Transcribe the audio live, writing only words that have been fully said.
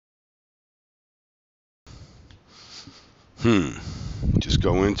Hmm. Just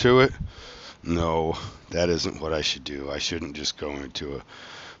go into it? No, that isn't what I should do. I shouldn't just go into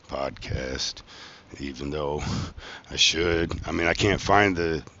a podcast, even though I should. I mean, I can't find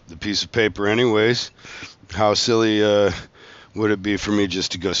the piece of paper anyways. How silly would it be for me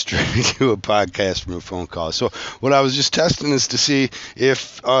just to go straight to a podcast from a phone call? So what I was just testing is to see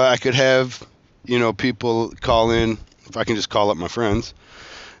if I could have, people call in, if I can just call up my friends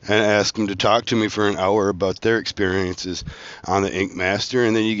and ask them to talk to me for an hour about their experiences on the Ink Master,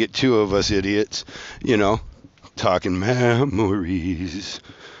 and then you get two of us idiots, you know, talking memories.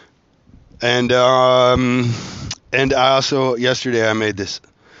 And I also yesterday I made this.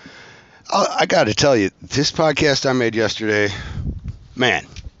 I got to tell you, this podcast I made yesterday, man,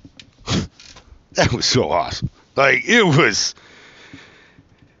 that was so awesome. Like it was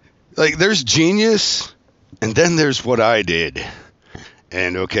like there's genius, and then there's what I did.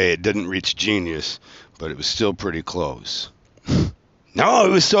 And okay, it didn't reach genius, but it was still pretty close. No, it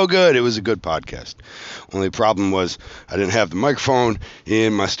was so good. It was a good podcast. Only problem was I didn't have the microphone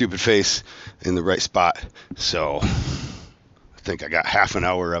in my stupid face in the right spot. So I think I got half an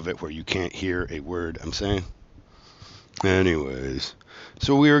hour of it where you can't hear a word I'm saying. Anyways,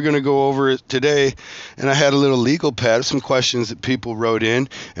 so we were going to go over it today, and I had a little legal pad, some questions that people wrote in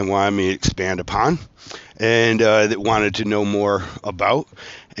and wanted me to expand upon, and that wanted to know more about,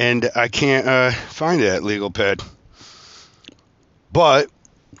 and I can't find it at legal pad. But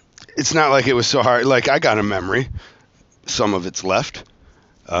it's not like it was so hard. Like I got a memory, some of it's left.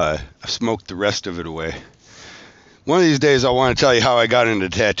 I've smoked the rest of it away. One of these days, I want to tell you how I got into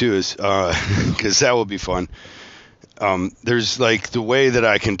tattoos, because that will be fun. There's like the way that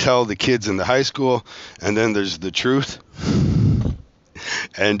I can tell the kids in the high school, and then there's the truth.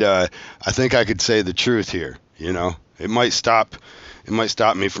 And I think I could say the truth here. It might stop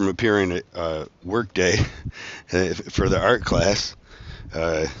me from appearing at work day for the art class.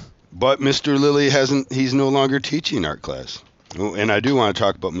 But Mr. Lilly he's no longer teaching art class. Oh, and I do want to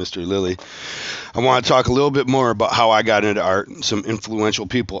talk about Mr. Lilly. I want to talk a little bit more about how I got into art, some influential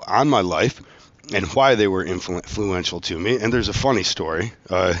people on my life, and why they were influential to me. And there's a funny story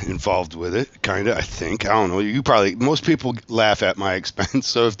involved with it, kind of, I think. I don't know. Most people laugh at my expense.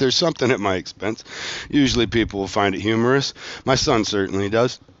 So if there's something at my expense, usually people will find it humorous. My son certainly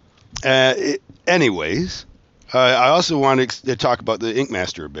does. Anyways, I also want to talk about the Ink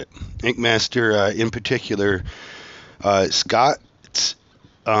Master a bit. Ink Master, in particular, Scott's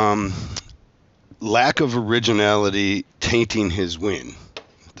lack of originality tainting his win.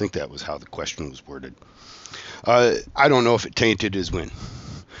 I think that was how the question was worded. I don't know if it tainted his win,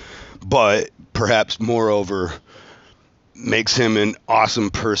 but perhaps moreover makes him an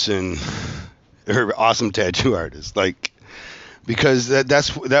awesome person or awesome tattoo artist. Like, because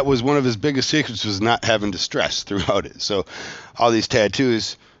that was one of his biggest secrets, was not having to stress throughout it. So all these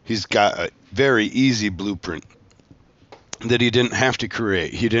tattoos, he's got a very easy blueprint that he didn't have to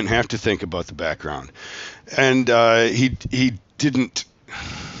create. He didn't have to think about the background, and he didn't.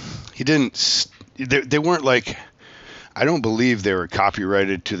 They weren't like. I don't believe they were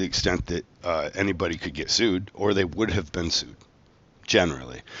copyrighted to the extent that anybody could get sued, or they would have been sued.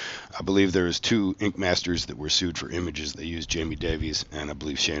 Generally, I believe there was two Ink Masters that were sued for images. They used Jamie Davies and I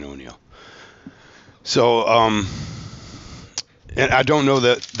believe Shane O'Neill. So, and I don't know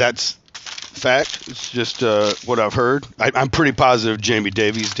that that's fact. It's just what I've heard. I'm pretty positive Jamie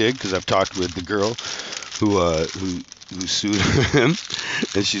Davies did, because I've talked with the girl who sued him,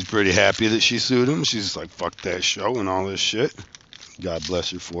 and she's pretty happy that she sued him. She's like, "Fuck that show and all this shit." God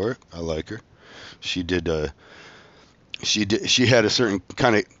bless her for it. I like her. She did. She had a certain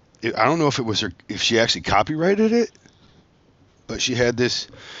kind of. I don't know if it was her. If she actually copyrighted it, but she had this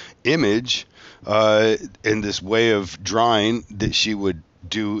image and this way of drawing that she would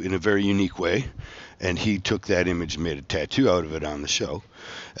do in a very unique way, and he took that image and made a tattoo out of it on the show,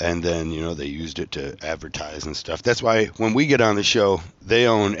 and then they used it to advertise and stuff. That's why when we get on the show, they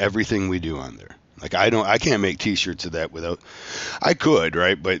own everything we do on there. Like I can't make t-shirts of that without. I could,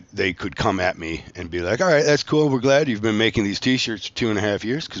 right? But they could come at me and be like, "All right, that's cool. We're glad you've been making these t-shirts for 2.5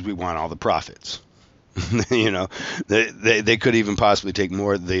 years, because we want all the profits." They could even possibly take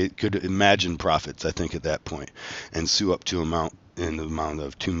more. They could imagine profits, I think, at that point, and sue up to the amount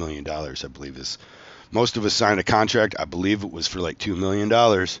of $2 million, I believe is. Most of us signed a contract, I believe it was for like $2 million,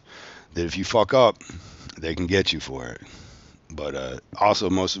 that if you fuck up, they can get you for it. But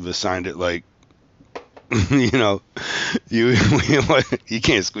also most of us signed it like, you you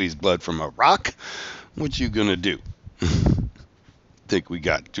can't squeeze blood from a rock. What you gonna do? Think we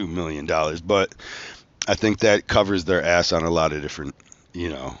got $2 million, but I think that covers their ass on a lot of different,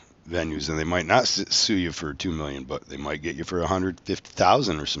 venues, and they might not sue you for $2 million, but they might get you for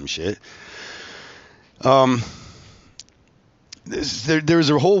 150,000 or some shit. There's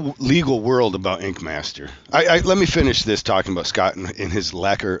a whole legal world about Ink Master. Let me finish this talking about Scott and his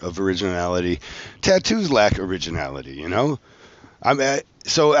lack of originality. Tattoos lack originality, you know. I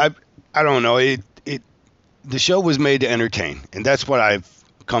don't know. The show was made to entertain, and that's what I've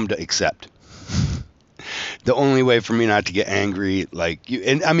come to accept. The only way for me not to get angry, like you,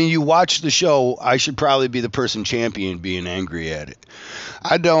 and I mean, you watch the show, I should probably be the person champion being angry at it.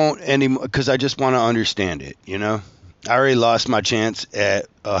 I don't anymore because I just want to understand it, you know. I already lost my chance at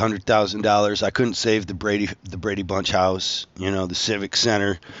 $100,000. I couldn't save the Brady Bunch house. You know, the Civic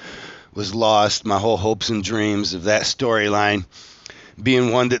Center was lost. My whole hopes and dreams of that storyline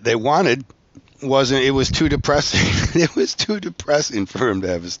being one that they wanted wasn't. It was too depressing. It was too depressing for him to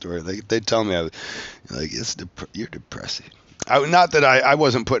have a story. Like they tell me, you're depressing. Not that I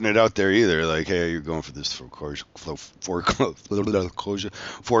wasn't putting it out there either. Like, hey, you're going for this foreclosure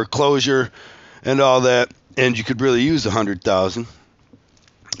and all that. And you could really use 100,000,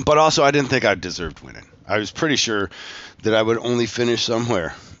 but also I didn't think I deserved winning. I was pretty sure that I would only finish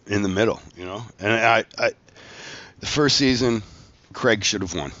somewhere in the middle, you know. And the first season, Craig should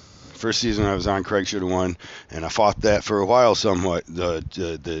have won. First season I was on, Craig should have won, and I fought that for a while somewhat.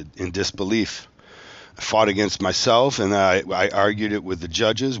 In disbelief, I fought against myself, and I argued it with the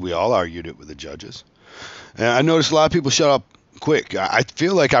judges. We all argued it with the judges, and I noticed a lot of people shut up quick. I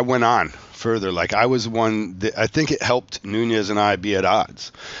feel like I went on further. Like I was one that I think it helped Nunez and I be at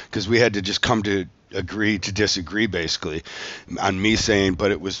odds because we had to just come to agree to disagree basically on me saying, but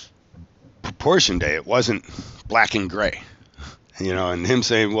it was proportion day. It wasn't black and gray, you know, and him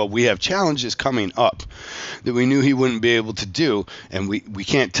saying, well, we have challenges coming up that we knew he wouldn't be able to do. And we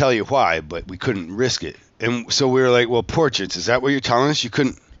can't tell you why, but we couldn't risk it. And so we were like, well, portraits, is that what you're telling us? You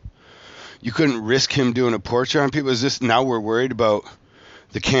couldn't risk him doing a portrait on people? Is this now we're worried about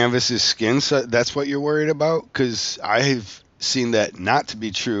the canvas's skin? So that's what you're worried about? Because I have seen that not to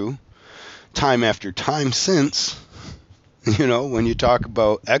be true time after time since. You know, when you talk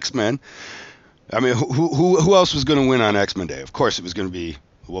about X-Men, I mean, who else was going to win on X-Men Day? Of course, it was going to be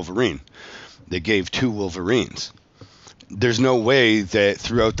Wolverine. They gave 2 Wolverines. There's no way that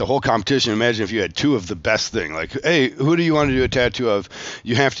throughout the whole competition, imagine if you had 2 of the best thing. Like, hey, who do you want to do a tattoo of?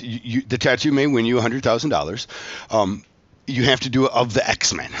 You have to. The tattoo may win you $100,000. You have to do it of the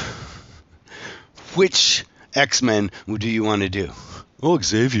X-Men. Which X-Men do you want to do? Oh,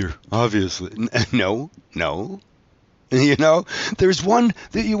 Xavier, obviously. No. You know, there's one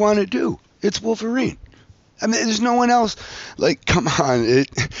that you want to do. It's Wolverine. I mean, there's no one else. Like, come on.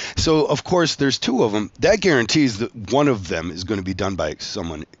 So, of course, there's 2 of them. That guarantees that one of them is going to be done by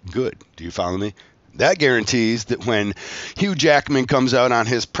someone good. Do you follow me? That guarantees that when Hugh Jackman comes out on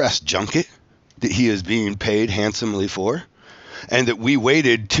his press junket that he is being paid handsomely for, and that we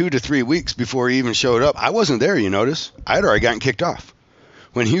waited 2 to 3 weeks before he even showed up. I wasn't there, you notice. I had already gotten kicked off.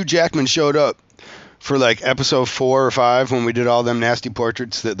 When Hugh Jackman showed up for like episode 4 or 5, when we did all them nasty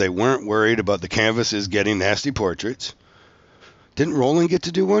portraits, that they weren't worried about the canvases getting nasty portraits. Didn't Roland get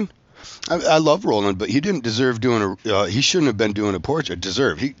to do one? I love Roland, but he didn't deserve doing he shouldn't have been doing a portrait.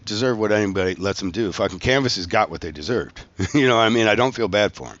 He deserved what anybody lets him do. Fucking canvases got what they deserved. You know what I mean? I don't feel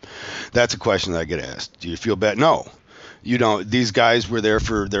bad for him. That's a question that I get asked. Do you feel bad? No. You don't. These guys were there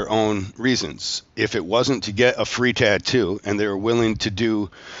for their own reasons. If it wasn't to get a free tattoo and they were willing to do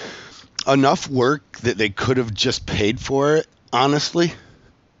enough work that they could have just paid for it, honestly,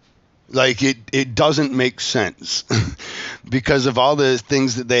 like it doesn't make sense because of all the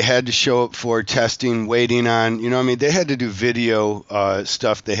things that they had to show up for, testing, waiting on, you know what I mean? They had to do video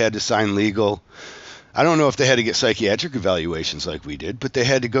stuff. They had to sign legal. I don't know if they had to get psychiatric evaluations like we did, but they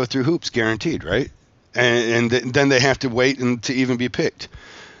had to go through hoops guaranteed, right? And then they have to wait to even be picked.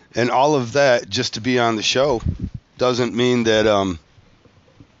 And all of that just to be on the show doesn't mean that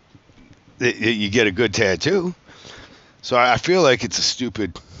you get a good tattoo. So I feel like it's a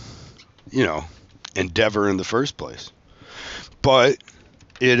stupid, you know, endeavor in the first place. But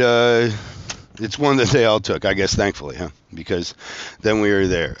it's one that they all took, I guess, thankfully, huh? Because then we were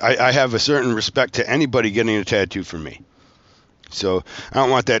there. I have a certain respect to anybody getting a tattoo from me. So I don't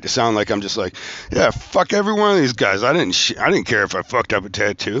want that to sound like I'm just like, yeah, fuck every one of these guys. I didn't care if I fucked up a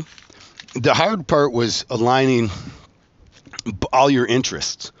tattoo. The hard part was aligning all your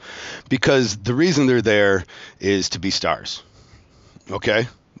interests, because the reason they're there is to be stars. Okay?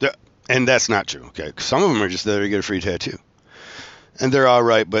 And that's not true. Okay? Some of them are just there to get a free tattoo. And they're all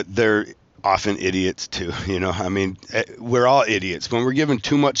right, but they're often idiots too. You know, I mean, we're all idiots. When we're given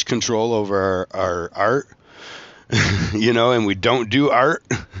too much control over our art, and we don't do art,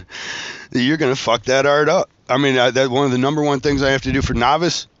 you're going to fuck that art up. I mean, that one of the number one things I have to do for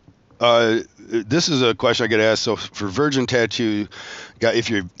novice. This is a question I get asked. So for virgin tattoo, if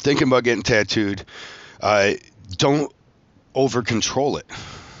you're thinking about getting tattooed, don't over control it.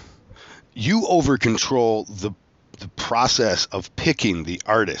 You over control the process of picking the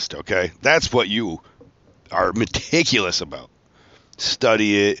artist. Okay, that's what you are meticulous about.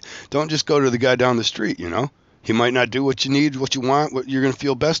 Study it. Don't just go to the guy down the street. He might not do what you need, what you want, what you're going to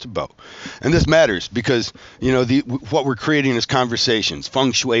feel best about. And this matters because, what we're creating is conversations,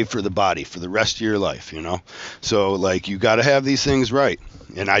 feng shui for the body for the rest of your life, So, you got to have these things right.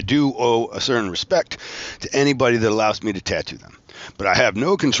 And I do owe a certain respect to anybody that allows me to tattoo them. But I have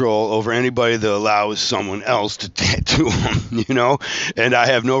no control over anybody that allows someone else to tattoo them, And I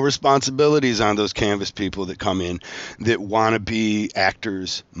have no responsibilities on those canvas people that come in that want to be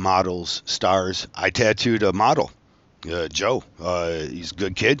actors, models, stars. I tattooed a model, Joe. He's a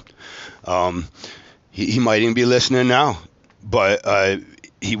good kid. He might even be listening now. But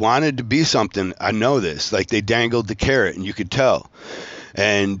he wanted to be something. I know this. They dangled the carrot, and you could tell.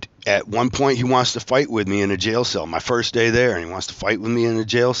 And at one point, he wants to fight with me in a jail cell. My first day there, and he wants to fight with me in a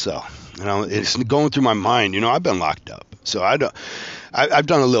jail cell. It's going through my mind. I've been locked up, so I've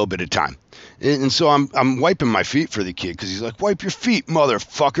done a little bit of time, and so I'm wiping my feet for the kid because he's like, "Wipe your feet,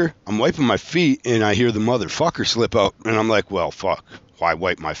 motherfucker." I'm wiping my feet, and I hear the motherfucker slip out, and I'm like, "Well, fuck. Why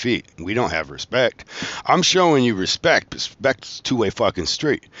wipe my feet? We don't have respect." I'm showing you respect. Respect's two-way fucking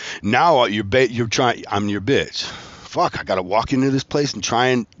street. Now you're trying. I'm your bitch. Fuck, I gotta walk into this place and try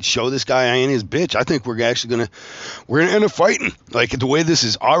and show this guy I ain't his bitch. I think we're actually gonna end up fighting. The way this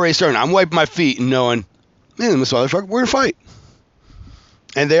is already starting, I'm wiping my feet and knowing, man, this motherfucker, we're gonna fight.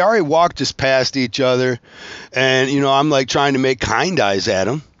 And they already walked us past each other, and I'm trying to make kind eyes at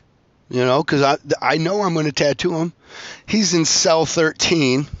him, because I know I'm gonna tattoo him. He's in cell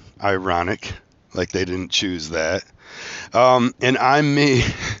 13, ironic, they didn't choose that, and I'm me.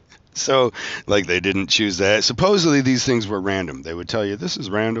 So, they didn't choose that. Supposedly, these things were random. They would tell you, this is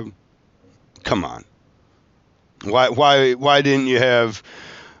random. Come on. Why didn't you have,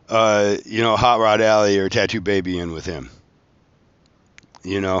 Hot Rod Alley or Tattoo Baby in with him?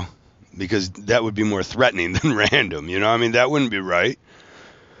 Because that would be more threatening than random. That wouldn't be right.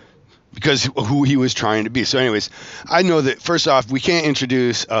 Because who he was trying to be. So anyways, I know that, first off, we can't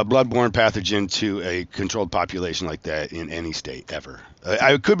introduce a bloodborne pathogen to a controlled population like that in any state ever.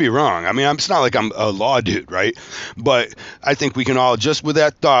 I could be wrong. It's not like I'm a law dude, right? But I think we can all, just with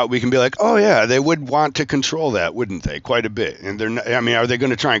that thought, we can be like, oh yeah, they would want to control that, wouldn't they? Quite a bit. And they're not, are they going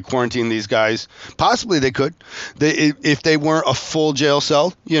to try and quarantine these guys? Possibly they could. If they weren't a full jail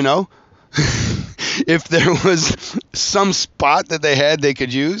cell, If there was some spot that they had they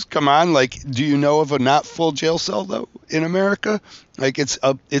could use, come on, do you know of a not full jail cell though in America?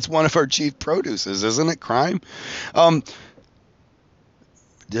 It's one of our chief produces, isn't it? Crime.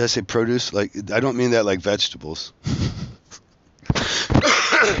 Did I say produce? I don't mean that like vegetables.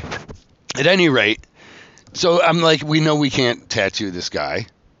 At any rate, so I'm we know we can't tattoo this guy,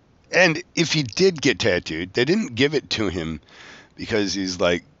 and if he did get tattooed, they didn't give it to him because he's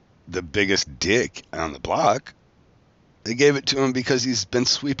the biggest dick on the block. They gave it to him because he's been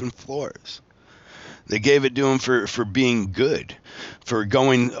sweeping floors. They gave it to him for being good, for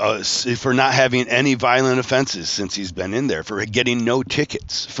for not having any violent offenses since he's been in there, for getting no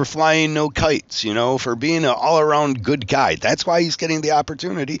tickets, for flying no kites, for being an all-around good guy. That's why he's getting the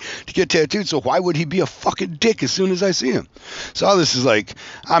opportunity to get tattooed. So why would he be a fucking dick as soon as I see him? So all this is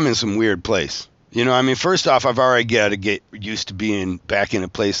I'm in some weird place. First off, I've already got to get used to being back in a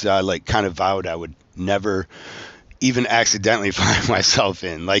place that I kind of vowed I would never even accidentally find myself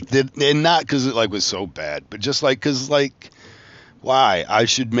in. And not because it was so bad, but just because why? I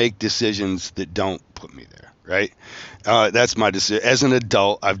should make decisions that don't put me there, right? That's my decision. As an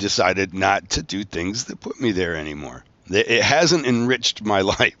adult, I've decided not to do things that put me there anymore. It hasn't enriched my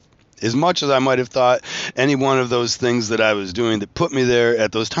life. As much as I might have thought any one of those things that I was doing that put me there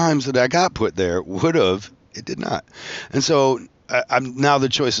at those times that I got put there would have, it did not. And so now the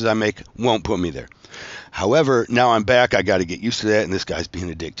choices I make won't put me there. However, now I'm back. I got to get used to that, and this guy's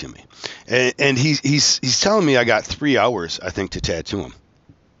being a dick to me. And he's telling me I got 3 hours, I think, to tattoo him.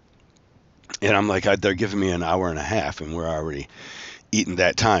 And I'm they're giving me an hour and a half, and we're already eating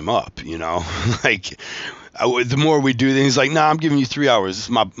that time up, the more we do, then he's like, nah, I'm giving you 3 hours. This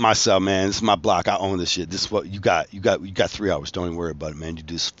is my cell, man. This is my block. I own this shit. This is what you got. You got 3 hours. Don't even worry about it, man. You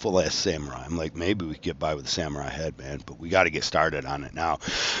do this full-ass samurai. I'm maybe we could get by with a samurai head, man, but we got to get started on it now.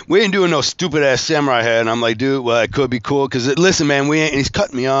 We ain't doing no stupid-ass samurai head. And I'm dude, well, it could be cool because, listen, man, we ain't. And he's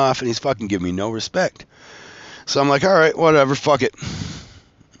cutting me off, and he's fucking giving me no respect. So I'm like, all right, whatever, fuck it.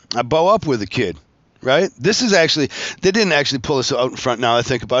 I bow up with the kid, right? This is actually, they didn't actually pull us out in front now I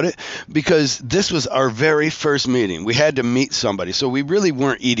think about it, because this was our very first meeting. We had to meet somebody. So we really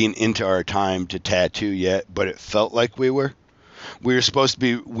weren't eating into our time to tattoo yet, but it felt like we were. We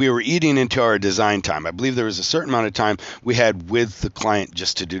were eating into our design time. I believe there was a certain amount of time we had with the client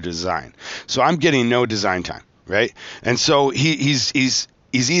just to do design. So I'm getting no design time, right? And so he's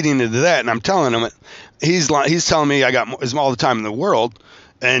eating into that, and I'm telling him, he's telling me I got all the time in the world,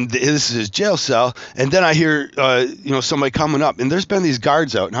 and this is his jail cell. And then I hear, somebody coming up, and there's been these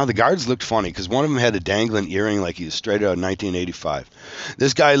guards out. Now the guards looked funny because one of them had a dangling earring like he was straight out of 1985.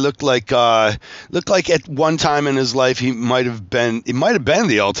 This guy looked like at one time in his life he might have been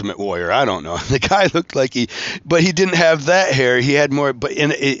the Ultimate Warrior. I don't know. The guy looked like but he didn't have that hair. He had more, but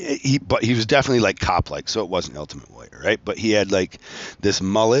he was definitely like cop-like, so it wasn't Ultimate Warrior, right? But he had like this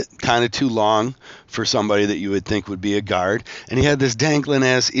mullet, kind of too long for somebody that you would think would be a guard, and he had this dangling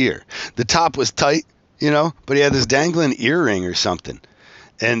ass ear. The top was tight, but he had this dangling earring or something.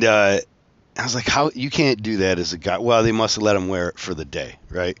 And I was like, how you can't do that as a guy? Well, they must have let him wear it for the day,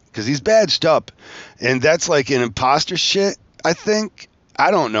 right? Because he's badged up, and that's like an imposter shit, I think. I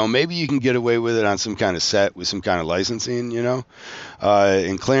don't know. Maybe you can get away with it on some kind of set with some kind of licensing,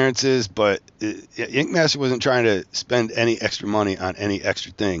 and clearances. But Ink Master wasn't trying to spend any extra money on any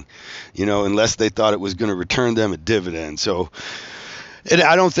extra thing, unless they thought it was going to return them a dividend. So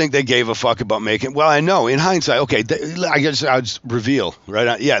I don't think they gave a fuck about making. Well, I know in hindsight. Okay, I guess I'll just reveal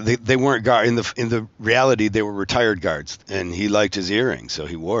right. Yeah, they weren't guard in the reality. They were retired guards, and he liked his earrings, so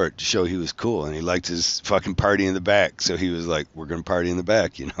he wore it to show he was cool, and he liked his fucking party in the back, so he was like, "We're gonna party in the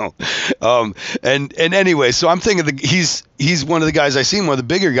back," And anyway, so I'm thinking he's one of the guys I seen, one of the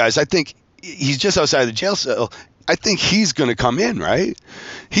bigger guys. I think he's just outside the jail cell. I think he's going to come in, right?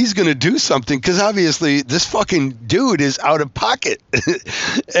 He's going to do something because obviously this fucking dude is out of pocket.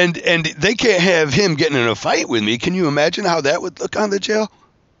 and they can't have him getting in a fight with me. Can you imagine how that would look on the jail?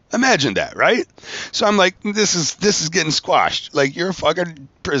 Imagine that, right? So I'm like, this is getting squashed. Like, you're a fucking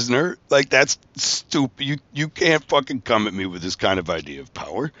prisoner. Like, that's stupid. You can't fucking come at me with this kind of idea of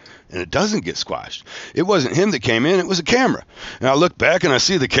power. And it doesn't get squashed. It wasn't him that came in. It was a camera. And I look back and I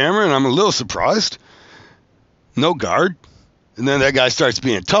see the camera and I'm a little surprised. No guard. And then that guy starts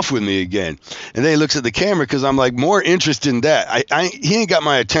being tough with me again. And then he looks at the camera because I'm like more interested in that. He ain't got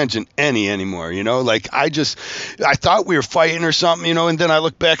my attention anymore, Like I thought we were fighting or something, And then I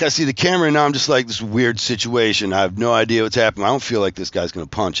look back, I see the camera, and now I'm just like, this weird situation. I have no idea what's happening. I don't feel like this guy's going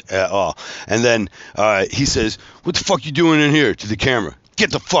to punch at all. And then he says, "What the fuck you doing in here?" to the camera. "Get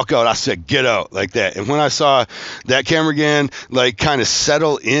the fuck out." I said, "Get out," like that. And when I saw that camera again, like kind of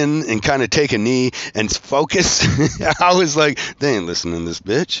settle in and kind of take a knee and focus, I was like, they ain't listening to this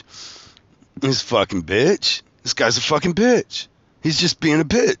bitch. This fucking bitch. This guy's a fucking bitch. He's just being a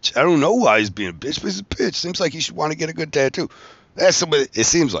bitch. I don't know why he's being a bitch, but he's a bitch. Seems like he should want to get a good tattoo. That's somebody. It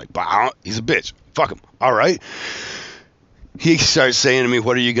seems like, but he's a bitch. Fuck him. All right. He starts saying to me,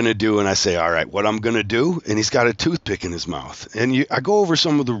 "What are you going to do?" And I say, "All right, what I'm going to do." And he's got a toothpick in his mouth. And I go over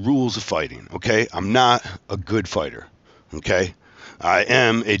some of the rules of fighting, okay? I'm not a good fighter, okay? I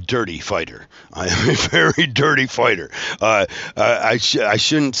am a dirty fighter. I am a very dirty fighter. I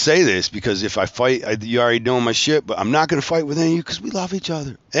shouldn't say this because if I fight, you already know my shit, but I'm not going to fight with any of you because we love each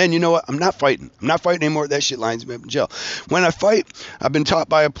other. And you know what? I'm not fighting. I'm not fighting anymore. That shit lines me up in jail. When I fight, I've been taught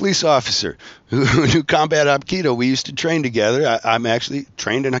by a police officer who knew combat Hapkido. We used to train together. I'm actually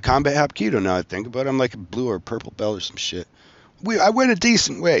trained in a combat Hapkido now I think about it. I'm like a blue or purple belt or some shit. I went a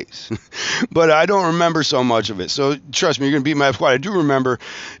decent ways, but I don't remember so much of it. So trust me, you're going to beat my ass. What I do remember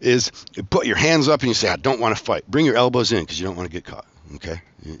is you put your hands up and you say, "I don't want to fight." Bring your elbows in because you don't want to get caught, okay?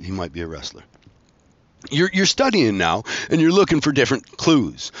 He might be a wrestler. You're studying now, and you're looking for different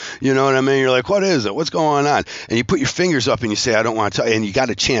clues. You know what I mean? You're like, what is it? What's going on? And you put your fingers up and you say, "I don't want to tell," and you got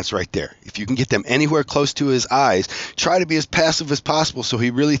a chance right there. If you can get them anywhere close to his eyes, try to be as passive as possible so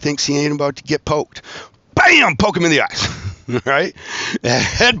he really thinks he ain't about to get poked. Bam! Poke him in the eyes. Right?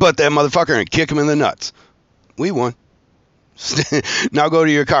 Headbutt that motherfucker and kick him in the nuts. We won. Now go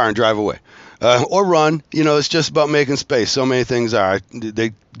to your car and drive away. Or run. It's just about making space. So many things are.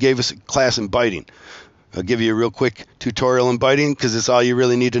 They gave us a class in biting. I'll give you a real quick tutorial in biting because it's all you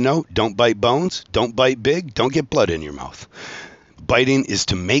really need to know. Don't bite bones. Don't bite big. Don't get blood in your mouth. Biting is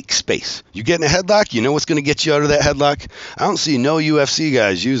to make space. You get in a headlock, you know what's going to get you out of that headlock? I don't see no UFC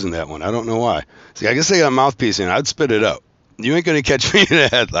guys using that one. I don't know why. See, I guess they got a mouthpiece in. I'd spit it out. You ain't going to catch me in a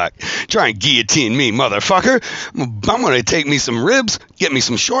headlock. Try and guillotine me, motherfucker. I'm going to take me some ribs, get me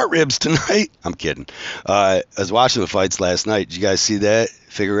some short ribs tonight. I'm kidding. I was watching the fights last night. Did you guys see that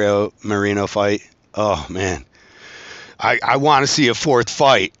Figueroa Marino fight? Oh, man. I want to see a fourth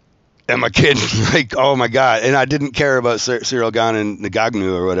fight. And my kid, like, oh my God. And I didn't care about Cyril Gane and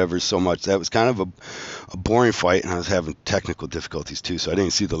Nagagnu or whatever so much. That was kind of a boring fight, and I was having technical difficulties too, so I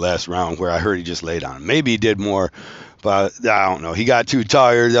didn't see the last round where I heard he just laid on him. Maybe he did more, but I don't know. He got too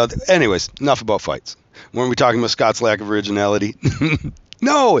tired. Anyways, enough about fights. Weren't we talking about Scott's lack of originality?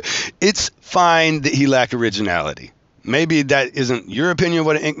 No, it's fine that he lacked originality. Maybe that isn't your opinion of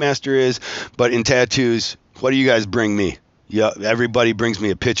what an ink master is, but in tattoos, what do you guys bring me? Yeah, everybody brings me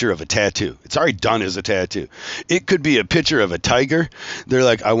a picture of a tattoo. It's already done as a tattoo. It could be a picture of a tiger. They're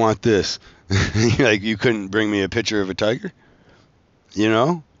like, I want this. Like, you couldn't bring me a picture of a tiger? You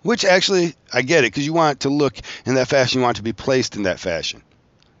know? Which actually, I get it, because you want it to look in that fashion. You want it to be placed in that fashion.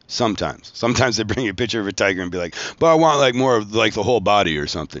 Sometimes they bring you a picture of a tiger and be like, but I want like more of like the whole body or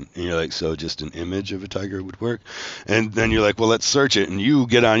something. And you're like, so just an image of a tiger would work? And then you're like, well, let's search it. And you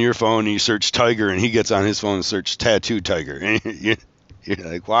get on your phone and you search tiger, and he gets on his phone and search tattoo tiger. And you're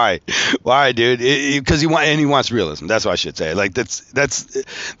like, why, dude? Because he wants realism. That's what I should say. Like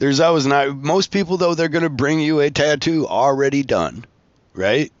there's always not. Most people though, they're gonna bring you a tattoo already done,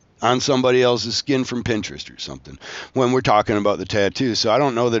 right? On somebody else's skin from Pinterest or something when we're talking about the tattoo. So I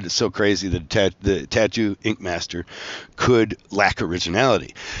don't know that it's so crazy that the tattoo ink master could lack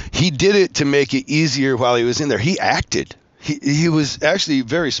originality. He did it to make it easier while he was in there. He acted. He was actually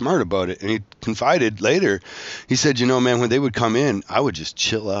very smart about it, and he confided later. He said, you know, man, when they would come in, I would just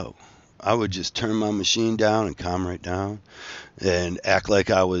chill out. I would just turn my machine down and calm right down and act like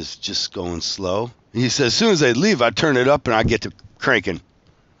I was just going slow. He said, as soon as they'd leave, I'd turn it up and I'd get to cranking.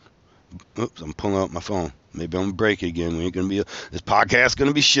 Oops, I'm pulling out my phone. Maybe I'm gonna break it again. We ain't gonna be this podcast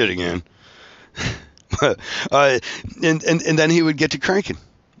gonna be shit again. And then he would get to cranking,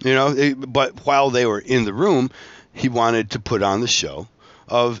 you know. But while they were in the room, he wanted to put on the show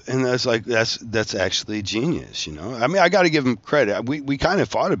and that's actually genius, you know. I mean, I got to give him credit. We kind of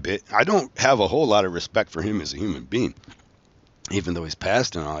fought a bit. I don't have a whole lot of respect for him as a human being, even though he's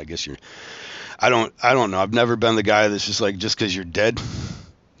passed and all. I guess I don't know. I've never been the guy that's just like, just because you're dead,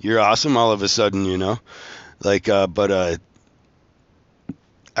 you're awesome all of a sudden, you know. Like, I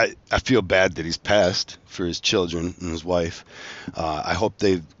feel bad that he's passed for his children and his wife. I hope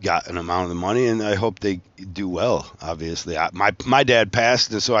they've got an amount of the money, and I hope they do well. Obviously, my dad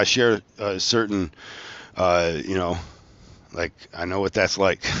passed, and so I share a certain, you know, like I know what that's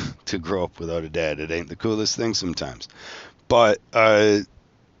like to grow up without a dad. It ain't the coolest thing sometimes, but him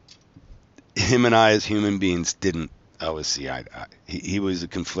and I as human beings didn't always see eye to eye. He was a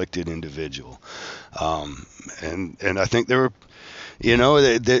conflicted individual, and I think there were. You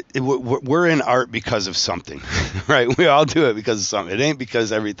know, we're in art because of something, right? We all do it because of something. It ain't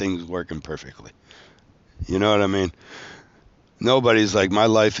because everything's working perfectly. You know what I mean? Nobody's like, my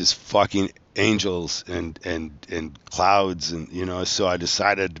life is fucking angels and clouds, and, you know, so I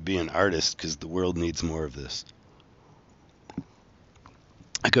decided to be an artist because the world needs more of this.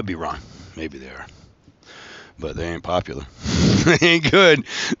 I could be wrong. Maybe they are. But they ain't popular. They ain't good.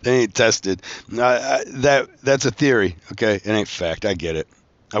 They ain't tested. That's a theory, okay? It ain't fact. I get it.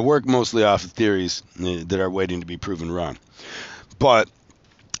 I work mostly off of theories that are waiting to be proven wrong. But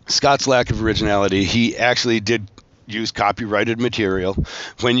Scott's lack of originality, he actually did use copyrighted material.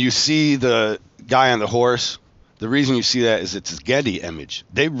 When you see the guy on the horse, the reason you see that is it's a Getty image.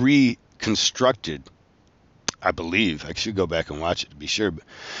 They reconstructed, I believe. I should go back and watch it to be sure,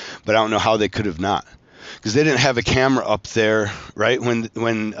 but I don't know how they could have not. Because they didn't have a camera up there, right, when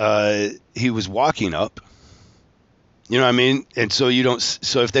he was walking up. You know what I mean? And so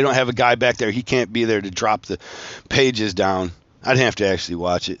so if they don't have a guy back there, he can't be there to drop the pages down. I'd have to actually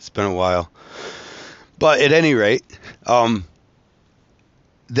watch it. It's been a while. But at any rate, that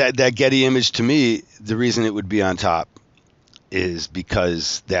Getty image, to me, the reason it would be on top is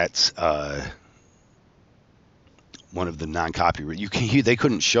because that's one of the non-copyright. They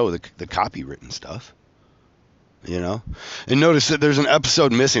couldn't show the copywritten stuff. You know, and notice that there's an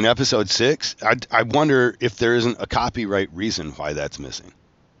episode missing, episode 6. I wonder if there isn't a copyright reason why that's missing.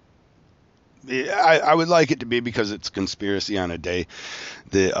 I would like it to be because it's conspiracy on a day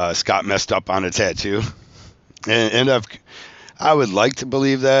that Scott messed up on a tattoo, and I would like to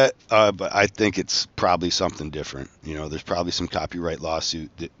believe that, but I think it's probably something different. You know, there's probably some copyright lawsuit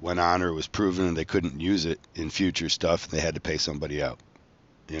that went on or was proven and they couldn't use it in future stuff, and they had to pay somebody out.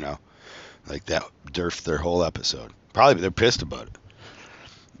 You know. Like that derfed their whole episode. Probably they're pissed about it.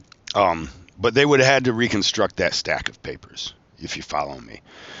 But they would have had to reconstruct that stack of papers, if you follow me.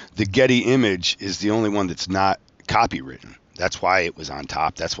 The Getty image is the only one that's not copywritten. That's why it was on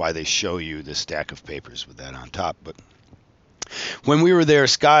top. That's why they show you the stack of papers with that on top. But when we were there,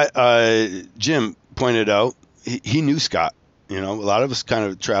 Jim pointed out, he knew Scott. You know, a lot of us kind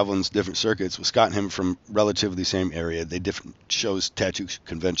of travel in different circuits. With Scott and him from relatively same area. They different shows, tattoo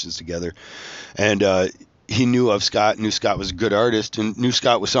conventions together, and he knew of Scott, knew Scott was a good artist, and knew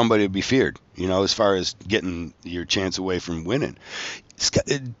Scott was somebody to be feared. You know, as far as getting your chance away from winning.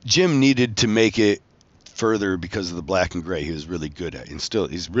 Jim needed to make it further because of the black and gray he was really good at, and still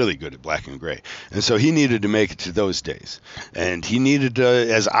he's really good at black and gray, and so he needed to make it to those days, and he needed to,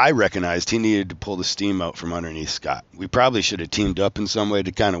 as I recognized, he needed to pull the steam out from underneath Scott. We probably should have teamed up in some way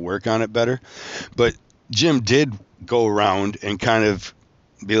to kind of work on it better, but Jim did go around and kind of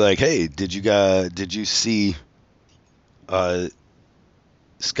be like, hey, did you see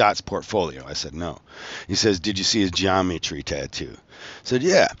Scott's portfolio? I said, no. He says, did you see his geometry tattoo? I said,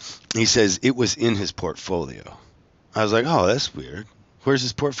 yeah. He says, it was in his portfolio. I was like, oh, that's weird. Where's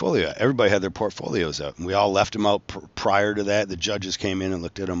his portfolio? Everybody had their portfolios out, and we all left them out prior to that. The judges came in and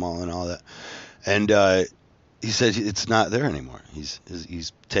looked at them all and all that. And he said, it's not there anymore. He's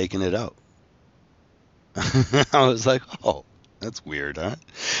taken it out. I was like, oh, that's weird, huh?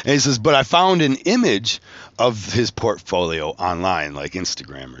 And he says, but I found an image of his portfolio online, like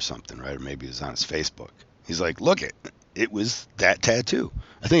Instagram or something, right? Or maybe it was on his Facebook. He's like, look, it was that tattoo.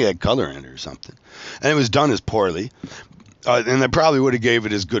 I think it had color in it or something. And it was done as poorly. And they probably would have gave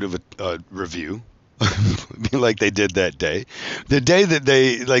it as good of a review, like they did that day. The day that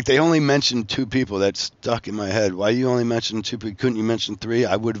they only mentioned 2 people, that stuck in my head. Why you only mentioned 2 people? Couldn't you mention 3?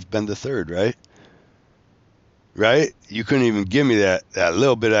 I would have been the 3rd, right? Right? You couldn't even give me that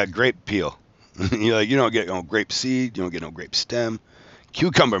little bit of that grape peel. You're like, you don't get no grape seed, you don't get no grape stem.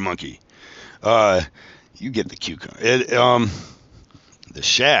 Cucumber monkey. You get the cucumber. The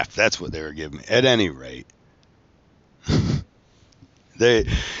shaft, that's what they were giving me. At any rate, they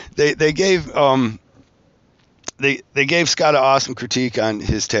gave they gave Scott an awesome critique on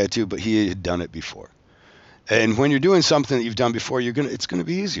his tattoo, but he had done it before. And when you're doing something that you've done before, it's gonna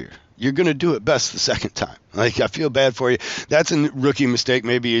be easier. You're gonna do it best the second time. Like, I feel bad for you. That's a rookie mistake.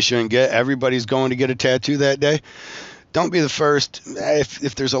 Maybe you shouldn't get. Everybody's going to get a tattoo that day. Don't be the first.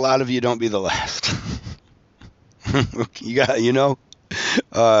 If there's a lot of you, don't be the last. You got, you want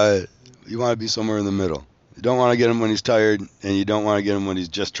to be somewhere in the middle. You don't want to get him when he's tired, and you don't want to get him when he's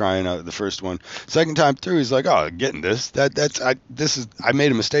just trying out the first one. Second time through, he's like, "Oh, getting this. I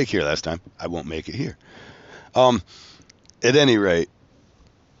made a mistake here last time. I won't make it here." At any rate,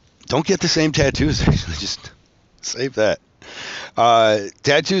 don't get the same tattoos. Actually, just save that.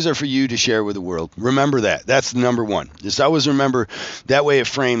 Tattoos are for you to share with the world. Remember that. That's number one. Just always remember. That way, it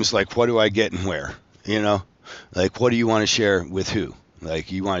frames like, what do I get and where? Like, what do you want to share with who?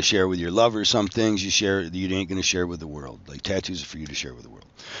 Like, you want to share with your lover some things you ain't going to share with the world. Like, tattoos are for you to share with the world.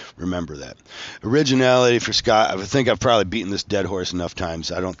 Remember that. Originality for Scott. I think I've probably beaten this dead horse enough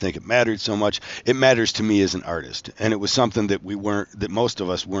times. I don't think it mattered so much. It matters to me as an artist. And it was something that most of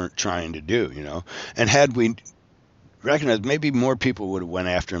us weren't trying to do, And had we recognized, maybe more people would have went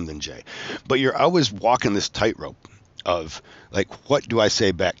after him than Jay. But you're always walking this tightrope of, like, what do I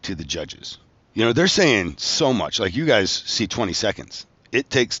say back to the judges? They're saying so much. Like, you guys see 20 seconds. It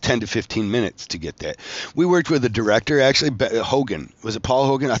takes 10 to 15 minutes to get that. We worked with a director, actually, Hogan. Was it Paul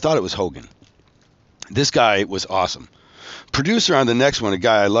Hogan? I thought it was Hogan. This guy was awesome. Producer on the next one, a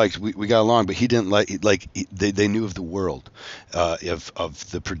guy I liked, we got along, but he didn't they knew of the world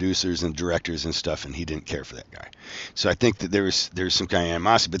of the producers and directors and stuff, and he didn't care for that guy. So I think that there's some kind of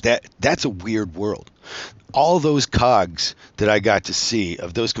animosity, but that's a weird world. All those cogs that I got to see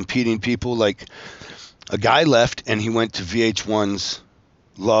of those competing people, like a guy left and he went to VH1's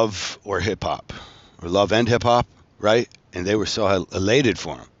Love or Hip Hop, or Love and Hip Hop, right? And they were so elated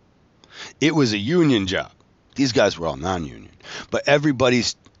for him. It was a union job. These guys were all non-union, but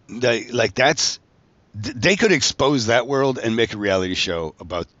they could expose that world and make a reality show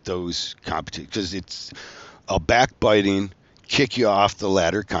about those competitions, because it's a backbiting, kick you off the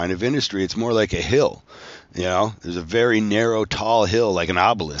ladder kind of industry. It's more like a hill. There's a very narrow, tall hill, like an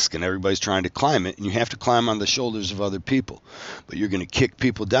obelisk, and everybody's trying to climb it, and you have to climb on the shoulders of other people. But you're going to kick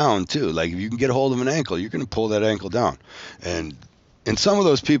people down too. Like, if you can get a hold of an ankle, you're going to pull that ankle down. And some of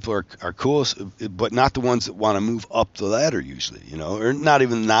those people are cool, but not the ones that want to move up the ladder usually, or not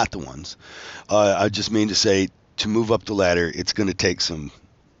even not the ones. I just mean to say, to move up the ladder, it's going to take some,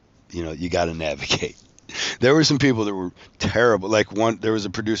 you got to navigate. There were some people that were terrible. Like, there was a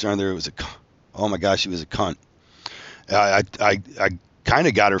producer on there. It was oh my gosh, she was a cunt. I kind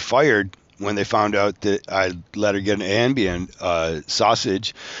of got her fired when they found out that I let her get an Ambien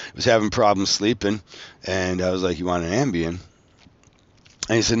sausage. Was having problems sleeping, and I was like, "You want an Ambien?"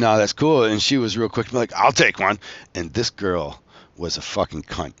 And he said, "No, that's cool." And she was real quick to be like, "I'll take one." And this girl was a fucking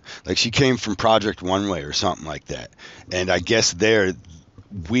cunt. Like she came from Project One Way or something like that. And I guess there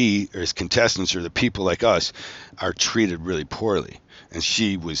we as contestants or the people like us are treated really poorly. And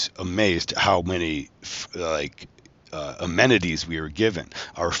she was amazed how many amenities we were given.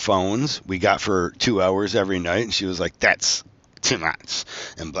 Our phones we got for 2 hours every night, and she was like, "That's too much,"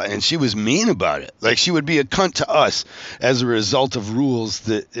 and she was mean about it. Like she would be a cunt to us as a result of rules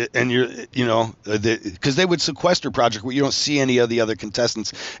that, and because they would sequester Project where you don't see any of the other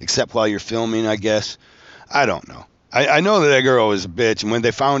contestants except while you're filming. I guess I don't know. I know that girl was a bitch, and when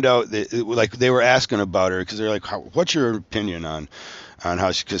they found out that, like, they were asking about her because they're like, "What's your opinion on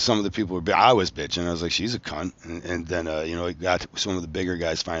how she?" Because some of the people were, I was bitching. I was like, "She's a cunt," and then it got some of the bigger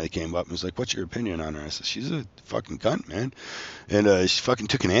guys finally came up and was like, "What's your opinion on her?" I said, "She's a fucking cunt, man," and she fucking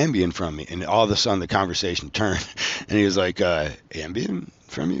took an Ambien from me, and all of a sudden the conversation turned, and he was like, "Ambien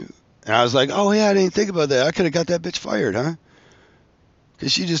from you?" And I was like, "Oh yeah, I didn't think about that. I could have got that bitch fired, huh?"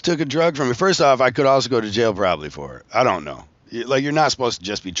 Because she just took a drug from me. First off, I could also go to jail probably for her. I don't know. Like, you're not supposed to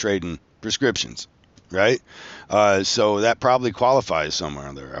just be trading prescriptions, right? So that probably qualifies somewhere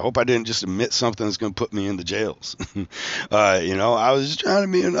in there. I hope I didn't just admit something that's going to put me in the jails. I was just trying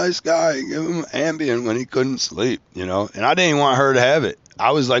to be a nice guy, give him Ambien when he couldn't sleep, and I didn't want her to have it.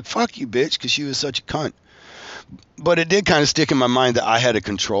 I was like, "Fuck you, bitch," because she was such a cunt. But it did kind of stick in my mind that I had a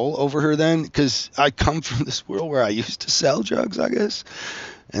control over her then, because I come from this world where I used to sell drugs, I guess.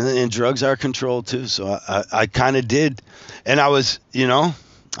 And drugs are controlled too. So I kind of did. And I was, I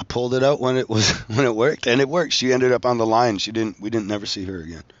pulled it out when it worked, and it worked. She ended up on the line. We didn't never see her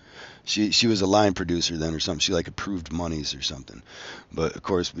again. She was a line producer then or something. She like approved monies or something. But of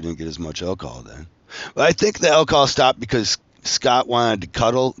course we didn't get as much alcohol then. But I think the alcohol stopped because Scott wanted to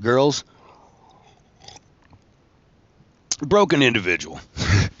cuddle girls. Broken individual.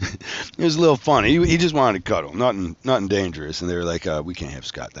 It was a little funny. He just wanted to cuddle, nothing dangerous. And they were like, "We can't have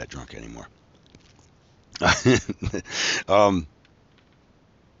Scott that drunk anymore."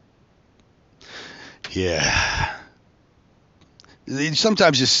 Yeah. You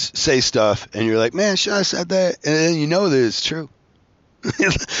sometimes just say stuff, and you're like, "Man, should I have said that?" And then you know that it's true.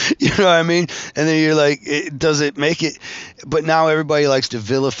 You know what I mean? And then you're like, does it make it? But now everybody likes to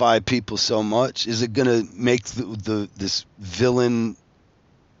vilify people so much. Is it gonna make this villain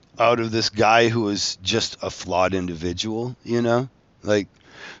out of this guy who is just a flawed individual? Like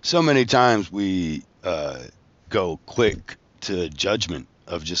so many times we go quick to judgment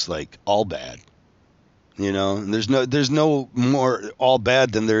of just like all bad. And there's no more all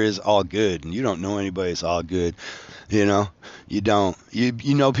bad than there is all good, and you don't know anybody that's all good. You don't.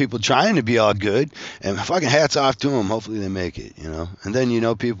 You know people trying to be all good, and fucking hats off to them. Hopefully they make it. And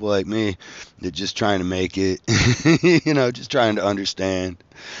then people like me that just trying to make it. Just trying to understand.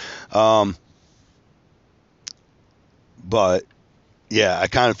 But yeah, I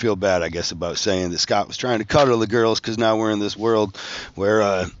kind of feel bad, I guess, about saying that Scott was trying to cuddle the girls, because now we're in this world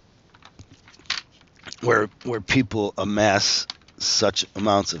where people amass such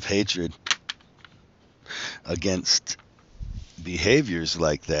amounts of hatred against behaviors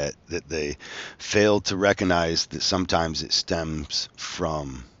like that they fail to recognize that sometimes it stems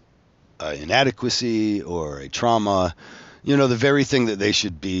from inadequacy or a trauma, the very thing that they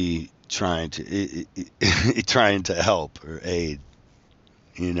should be trying to help or aid.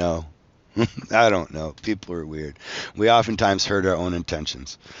 I don't know. People are weird. We oftentimes hurt our own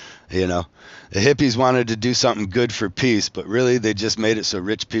intentions. The hippies wanted to do something good for peace, but really they just made it so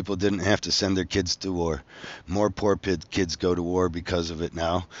rich people didn't have to send their kids to war. More poor kids go to war because of it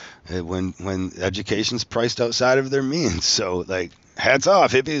now, when education's priced outside of their means. So, like, hats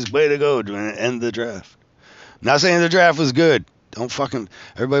off, hippies, way to go to end the draft. I'm not saying the draft was good. Don't fucking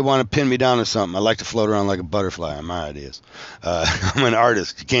everybody want to pin me down to something. I like to float around like a butterfly on my ideas. I'm an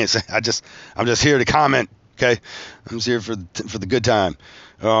artist. You can't say I'm just here to comment. Okay, I'm just here for the good time.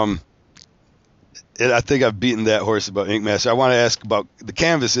 I think I've beaten that horse about Ink Master. I want to ask about the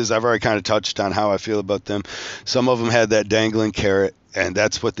canvases. I've already kind of touched on how I feel about them. Some of them had that dangling carrot, and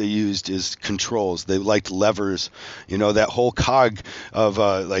that's what they used as controls. They liked levers, that whole cog of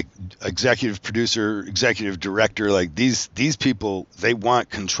like executive producer, executive director. Like these people, they want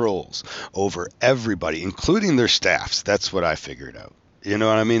controls over everybody, including their staffs. That's what I figured out. You know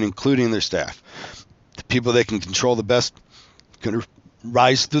what I mean? Including their staff. The people they can control the best can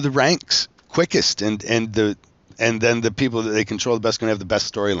rise through the ranks quickest, and then the people that they control the best can have the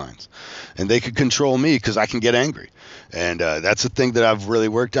best storylines, and they could control me because I can get angry, and that's a thing that I've really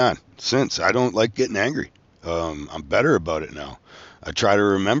worked on since. I don't like getting angry. I'm better about it now. I try to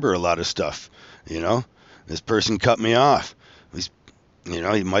remember a lot of stuff. This person cut me off.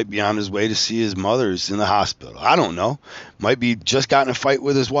 He might be on his way to see his mother who's in the hospital. I don't know. Might be just got in a fight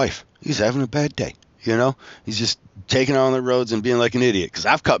with his wife. He's having a bad day. He's just taking on the roads and being like an idiot. Because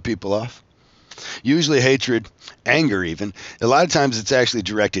I've cut people off. Usually hatred, anger even. A lot of times it's actually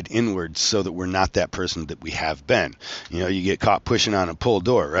directed inwards so that we're not that person that we have been. You get caught pushing on a pull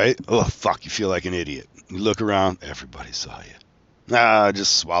door, right? Oh, fuck, you feel like an idiot. You look around, everybody saw you.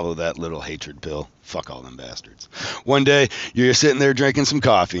 Just swallow that little hatred pill. Fuck all them bastards. One day, you're sitting there drinking some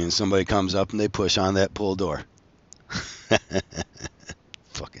coffee, and somebody comes up and they push on that pull door.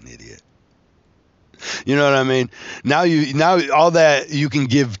 Fucking idiot. You know what I mean? Now all that you can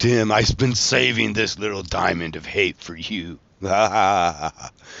give to him, I've been saving this little diamond of hate for you.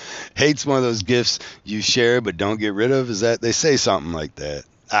 Hate's one of those gifts you share but don't get rid of. Is that they say something like that?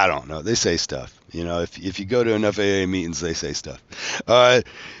 I don't know. They say stuff. If you go to enough AA meetings, they say stuff.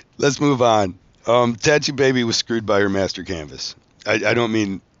 Let's move on. Tattoo Baby was screwed by her master canvas. I don't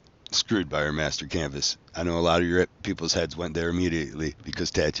mean screwed by her master canvas. I know a lot of your people's heads went there immediately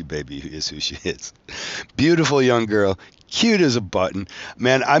because Tattoo Baby is who she is. Beautiful young girl, cute as a button.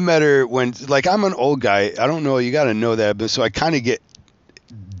 Man, I met her when, I'm an old guy. I don't know, you got to know that, but so I kind of get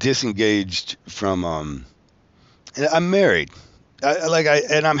disengaged from, I'm married.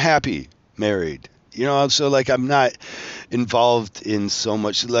 And I'm happy married. So I'm not involved in so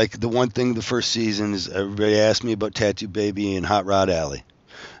much. The one thing the first season is everybody asked me about Tattoo Baby and Hot Rod Alley.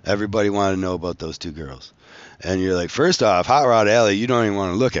 Everybody wanted to know about those two girls. And you're like, first off, Hot Rod Alley, you don't even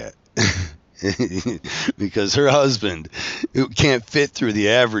want to look at. Because her husband can't fit through the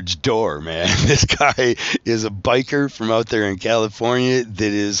average door, man. This guy is a biker from out there in California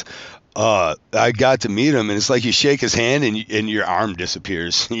that is... I got to meet him, and it's like you shake his hand and your arm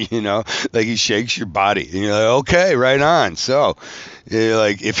disappears, like he shakes your body. And you're like, okay, right on. So,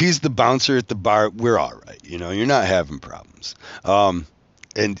 if he's the bouncer at the bar, we're all right. You're not having problems.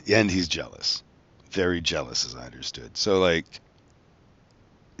 And he's jealous. Very jealous, as I understood. So,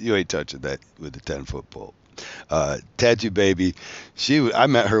 you ain't touching that with a 10-foot pole. Tattoo Baby, I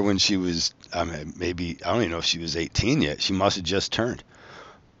met her when she was, maybe, I don't even know if she was 18 yet. She must have just turned.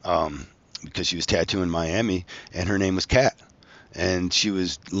 Because she was tattooing Miami, and her name was Kat. And she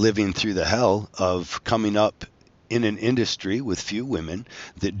was living through the hell of coming up in an industry with few women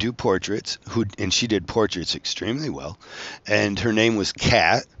that do portraits, and she did portraits extremely well. And her name was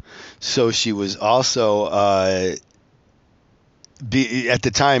Kat. So she was also... at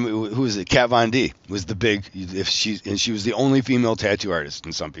the time, who was it? Kat Von D was the big. She was the only female tattoo artist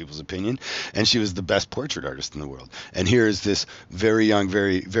in some people's opinion, and she was the best portrait artist in the world. And here is this very young,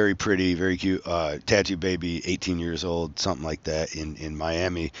 very very pretty, very cute tattoo baby, 18 years old, something like that, in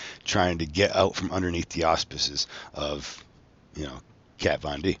Miami, trying to get out from underneath the auspices of, Kat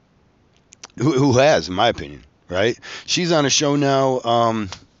Von D, who has, in my opinion, right? She's on a show now.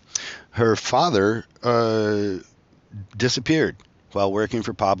 Her father disappeared while working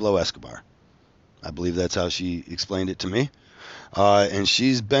for Pablo Escobar. I believe that's how she explained it to me. And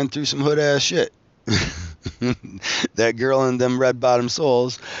she's been through some hood-ass shit. That girl in them red-bottom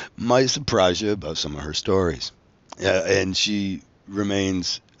soles might surprise you about some of her stories. And she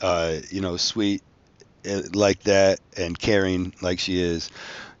remains, sweet like that and caring like she is,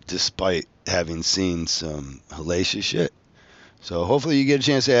 despite having seen some hellacious shit. So hopefully you get a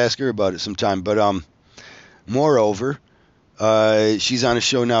chance to ask her about it sometime. But moreover, she's on a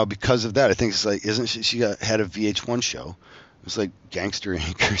show now because of that. I think it's isn't she had a VH1 show. It was like Gangster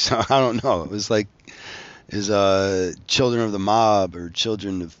Inc. or something. I don't know. It was Children of the Mob or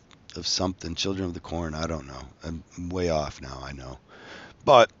Children of something, Children of the Corn. I don't know. I'm way off now, I know.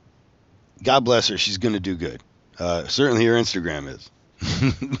 But God bless her. She's going to do good. Certainly her Instagram is.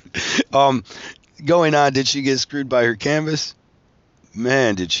 Going on, did she get screwed by her canvas?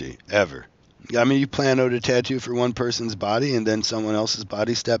 Man, did she ever. I mean, you plan out a tattoo for one person's body and then someone else's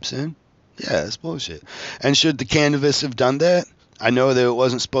body steps in? Yeah, that's bullshit. And should the canvas have done that? I know that it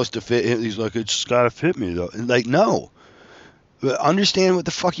wasn't supposed to fit him. He's like, it's just got to fit me, though. No. But understand what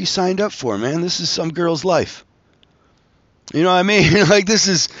the fuck you signed up for, man. This is some girl's life. You know what I mean? This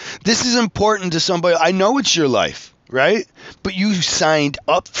is important to somebody. I know it's your life, right? But you signed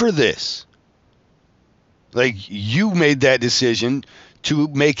up for this. You made that decision to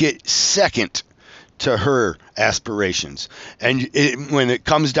make it second to her aspirations. And when it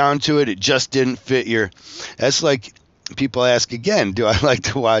comes down to it, it just didn't fit your... That's like people ask again, do I like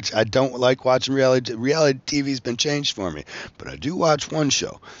to watch... I don't like watching reality. Reality TV's been changed for me. But I do watch one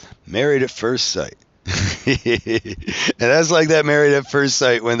show, Married at First Sight. And that's like that Married at First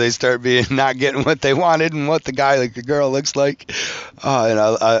Sight when they start being not getting what they wanted and what the guy, like the girl, looks like.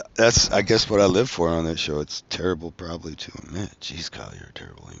 And that's, I guess, what I live for on that show. It's terrible, probably, to admit. Jeez, Kyle, you're a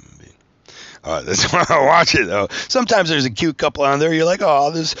terrible human being. That's why I watch it, though. Sometimes there's a cute couple on there. You're like,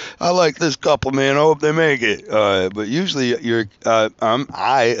 oh, I like this couple, man. I hope they make it. But usually, at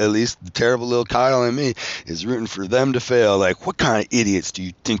least the terrible little Kyle in me, is rooting for them to fail. Like, what kind of idiots do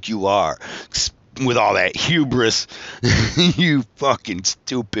you think you are? With all that hubris, you fucking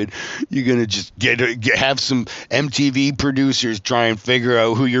stupid. You're gonna just have some MTV producers try and figure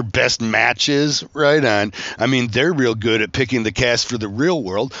out who your best match is. Right on. I mean, they're real good at picking the cast for the real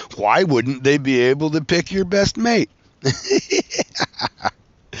world. Why wouldn't they be able to pick your best mate?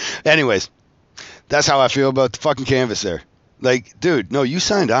 Anyways, that's how I feel about the fucking canvas there. Like, dude, no, you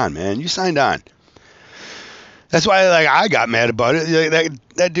signed on, man. You signed on. That's why, like, I got mad about it.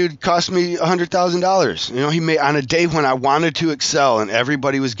 That dude cost me $100,000. You know, he made on a day when I wanted to excel and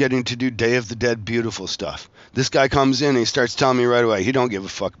everybody was getting to do Day of the Dead beautiful stuff. This guy comes in and he starts telling me right away he don't give a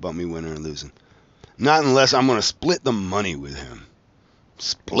fuck about me winning or losing. Not unless I'm gonna split the money with him.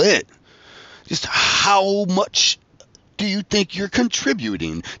 Split. Just how much do you think you're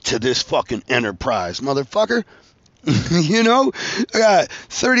contributing to this fucking enterprise, motherfucker? You know, I got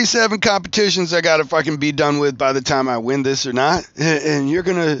 37 competitions I gotta fucking be done with by the time I win this or not. And you're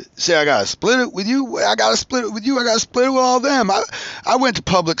gonna say I gotta split it with you? I gotta split it with you. I gotta split it with all them. I went to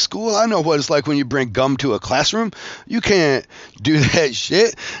public school. I know what it's like when you bring gum to a classroom. You can't do that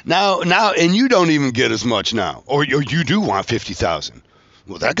shit. Now, and you don't even get as much now. Or you do want 50,000.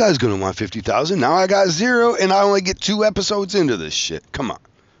 Well, that guy's gonna want 50,000. Now I got 0 and I only get 2 episodes into this shit. Come on.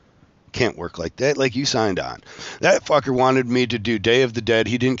 Can't work like that. Like, you signed on. That fucker wanted me to do Day of the Dead.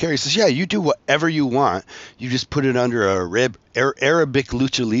 He didn't care. He says, yeah, you do whatever you want. You just put it under a Arabic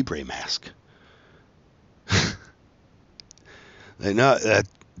lucha libre mask. Like, no, that,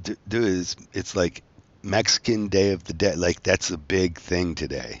 dude, it's like Mexican Day of the Dead. Like, that's a big thing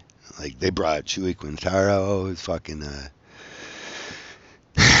today. Like, they brought Chuy Quintaro, fucking,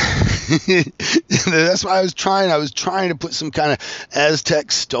 that's why I was trying to put some kind of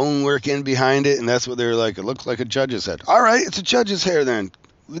Aztec stonework in behind it, and that's what they were like. It looks like a judge's head. All right, it's a judge's hair then.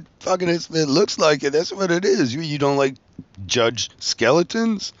 It looks like it. That's what it is. You don't like judge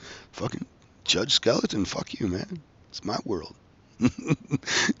skeletons? Fucking judge skeleton. Fuck you, man. It's my world.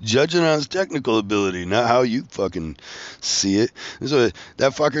 Judging on his technical ability, not how you fucking see it. So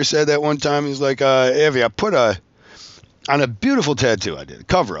that fucker said that one time. He's like, Evie, I put on a beautiful tattoo. I did a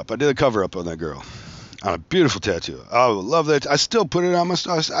cover up on that girl on a beautiful tattoo. I love that. I still put it on my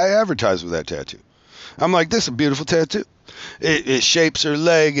stuff. I advertise with that tattoo. I'm like, this is a beautiful tattoo. It shapes her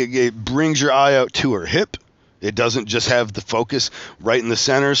leg. It brings your eye out to her hip. It doesn't just have the focus right in the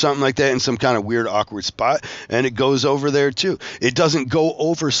center or something like that in some kind of weird, awkward spot. And it goes over there too. It doesn't go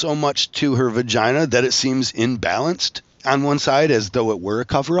over so much to her vagina that it seems imbalanced on one side as though it were a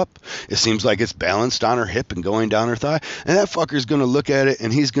cover-up. It seems like it's balanced on her hip and going down her thigh. And that fucker's going to look at it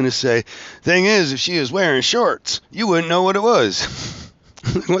and he's going to say, thing is, if she was wearing shorts, you wouldn't know what it was.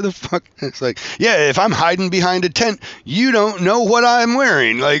 What the fuck? It's like, yeah, if I'm hiding behind a tent, you don't know what I'm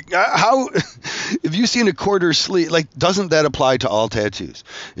wearing. Like, how? If you've seen a quarter sleeve, like, doesn't that apply to all tattoos?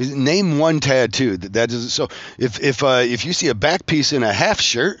 Name one tattoo that doesn't. So if you see a back piece in a half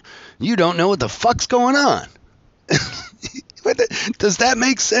shirt, you don't know what the fuck's going on. Does that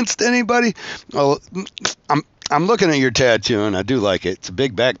make sense to anybody? Well, I'm looking at your tattoo and I do like it. It's a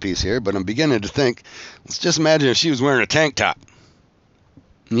big back piece here, but I'm beginning to think, let's just imagine if she was wearing a tank top.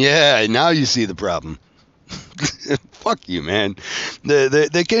 Yeah, now you see the problem. Fuck you, man.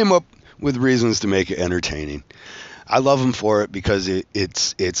 They came up with reasons to make it entertaining. I love them for it because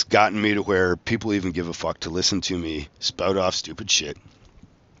it's gotten me to where people even give a fuck to listen to me spout off stupid shit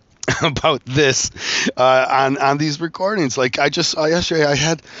about this on these recordings. Like, I just saw yesterday, I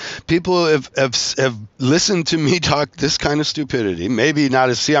had people have listened to me talk this kind of stupidity. Maybe not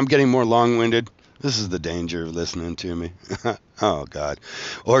as, see, I'm getting more long-winded. This is the danger of listening to me. Oh God.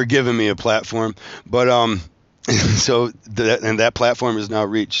 Or giving me a platform. But so that platform has now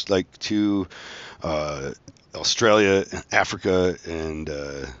reached like to Australia, Africa, and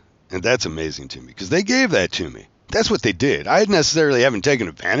that's amazing to me because they gave that to me. That's what they did. I necessarily haven't taken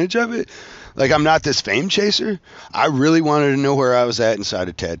advantage of it. Like, I'm not this fame chaser. I really wanted to know where I was at inside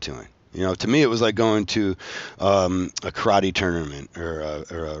of tattooing. You know, to me, it was like going to a karate tournament or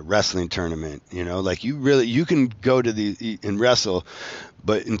a wrestling tournament. You know, like you can go to and wrestle,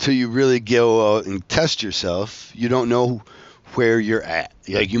 but until you really go out and test yourself, you don't know where you're at.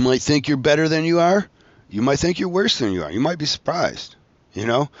 Like, you might think you're better than you are. You might think you're worse than you are. You might be surprised. you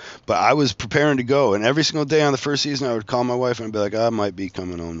know. But I was preparing to go, and every single day on the first season, I would call my wife and I'd be like, I might be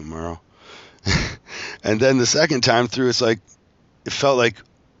coming home tomorrow. And then the second time through, it's like it felt like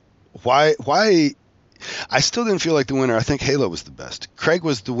why I still didn't feel like the winner. I think Halo was the best. Craig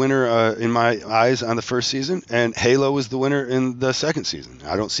was the winner in my eyes on the first season, and Halo was the winner in the second season.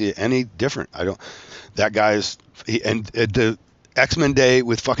 I don't see it any different. I don't. That guy's and the X-Men Day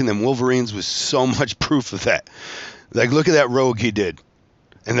with fucking them Wolverines was so much proof of that. Like, look at that rogue he did,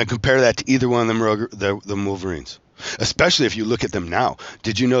 and then compare that to either one of them the Wolverines. Especially if you look at them now.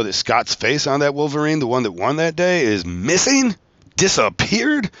 Did you know that Scott's face on that Wolverine, the one that won that day, is missing?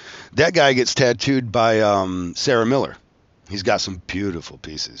 Disappeared? That guy gets tattooed by Sarah Miller. He's got some beautiful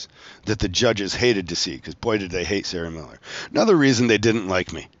pieces that the judges hated to see, because boy did they hate Sarah Miller. Another reason they didn't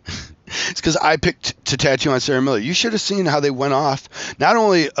like me. It's because I picked to tattoo on Sarah Miller. You should have seen how they went off. Not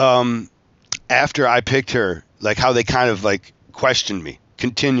only after I picked her, like how they kind of like questioned me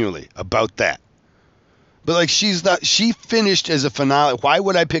continually about that. But like she finished as a finale. Why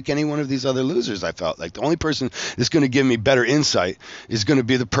would I pick any one of these other losers? I felt like the only person that's going to give me better insight is going to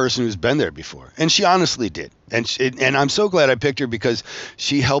be the person who's been there before, and she honestly did. And I'm so glad I picked her because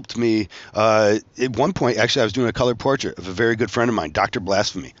she helped me. At one point, actually, I was doing a color portrait of a very good friend of mine, Dr.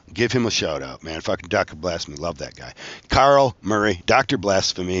 Blasphemy. Give him a shout out, man. Fucking Dr. Blasphemy, love that guy. Carl Murray, Dr.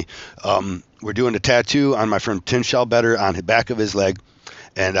 Blasphemy. We're doing a tattoo on my friend Tim Shellbetter on the back of his leg.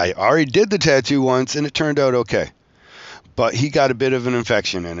 And I already did the tattoo once, and it turned out okay. But he got a bit of an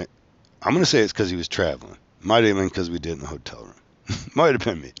infection in it. I'm going to say it's because he was traveling. Might have been because we did it in the hotel room. Might have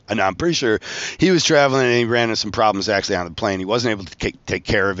been me. And I'm pretty sure he was traveling, and he ran into some problems actually on the plane. He wasn't able to take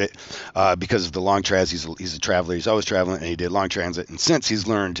care of it because of the long transit. He's a traveler. He's always traveling, and he did long transit. And since he's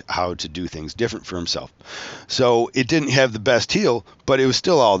learned how to do things different for himself. So it didn't have the best heel, but it was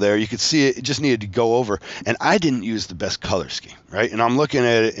still all there. You could see it. It just needed to go over. And I didn't use the best color scheme, right? And I'm looking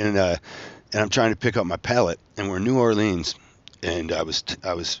at it, and I'm trying to pick up my palette. And we're in New Orleans, and I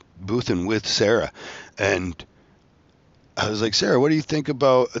was boothing with Sarah, and I was like, Sarah, what do you think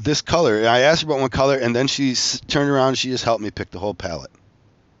about this color? And I asked her about one color, and then she turned around and she just helped me pick the whole palette.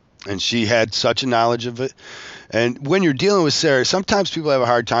 And she had such a knowledge of it. And when you're dealing with Sarah, sometimes people have a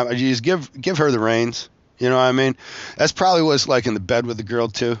hard time. You just give her the reins. You know what I mean? That's probably what it's like in the bed with the girl,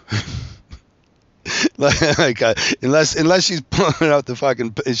 too. Unless she's pulling out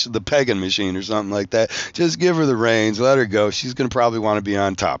the pegging machine or something like that, just give her the reins, let her go. She's gonna probably want to be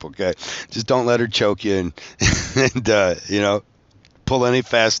on top, okay? Just don't let her choke you and pull any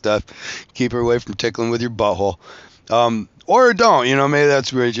fast stuff. Keep her away from tickling with your butthole, or don't. Maybe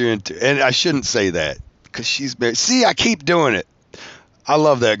that's what you're into. And I shouldn't say that because she's married. See, I keep doing it. I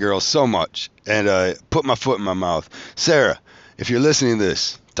love that girl so much, and put my foot in my mouth. Sarah, if you're listening to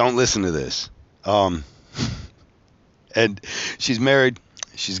this, don't listen to this. And she's married.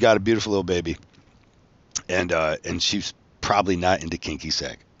 She's got a beautiful little baby, and she's probably not into kinky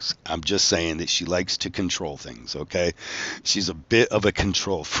sex. I'm just saying that she likes to control things. Okay, she's a bit of a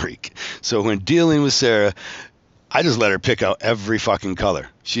control freak. So when dealing with Sarah, I just let her pick out every fucking color.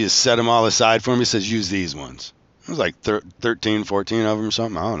 She just set them all aside for me. Says use these ones. It was like 13, 14 of them or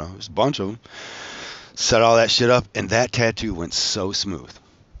something. I don't know. It was a bunch of them. Set all that shit up, and that tattoo went so smooth.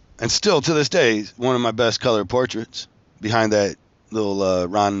 And still, to this day, one of my best color portraits behind that little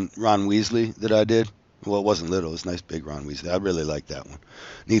Ron Weasley that I did. Well, it wasn't little. It's nice big Ron Weasley. I really like that one.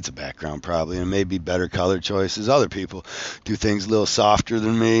 Needs a background probably, and maybe better color choices. Other people do things a little softer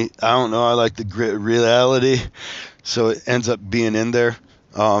than me. I don't know. I like the grit reality, so it ends up being in there.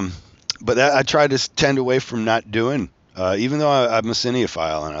 But I try to tend away from not doing. Even though I'm a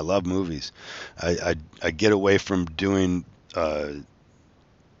cinephile and I love movies, I get away from doing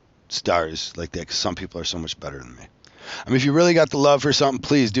stars like that because some people are so much better than me. I mean, if you really got the love for something,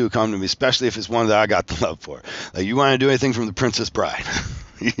 please do come to me, especially if it's one that I got the love for. Like, you want to do anything from The Princess Bride.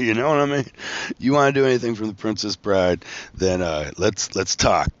 You know what I mean? You want to do anything from The Princess Bride, then let's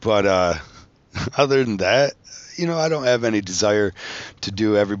talk. But other than that, I don't have any desire to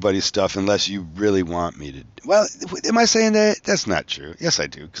do everybody's stuff unless you really want me to. Well, am I saying that? That's not true. Yes, I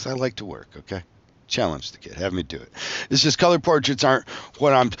do, because I like to work, okay? Challenge the kid. Have me do it. It's just color portraits aren't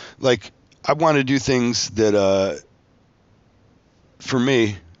what I'm like. I want to do things that, for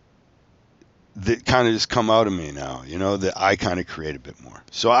me, that kind of just come out of me now, that I kind of create a bit more.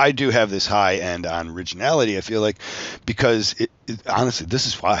 So I do have this high end on originality, I feel like, because honestly, this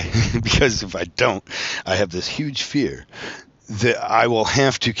is why. Because if I don't, I have this huge fear that I will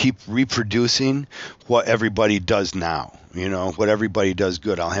have to keep reproducing what everybody does now. What everybody does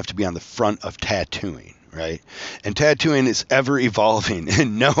good. I'll have to be on the front of tattooing, right? And tattooing is ever evolving.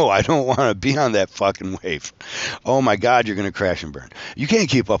 And no, I don't want to be on that fucking wave. Oh my God, you're going to crash and burn. You can't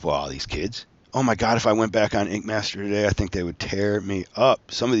keep up with all these kids. Oh my God, if I went back on Ink Master today, I think they would tear me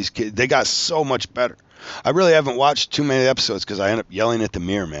up. Some of these kids, they got so much better. I really haven't watched too many episodes because I end up yelling at the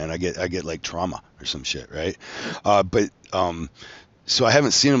mirror, man. I get like trauma or some shit, right? So I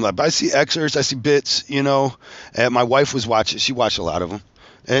haven't seen them. But I see excerpts, I see bits, you know. And my wife was watching. She watched a lot of them,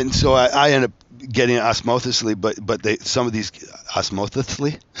 and so I end up getting osmosisly. But some of these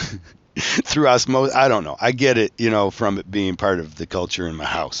osmosisly through osmosis. I don't know. I get it, you know, from it being part of the culture in my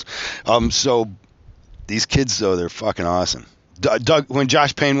house. So these kids though, they're fucking awesome. Doug, when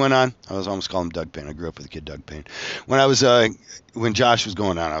Josh Payne went on, I was almost calling him Doug Payne. I grew up with the kid Doug Payne. When Josh was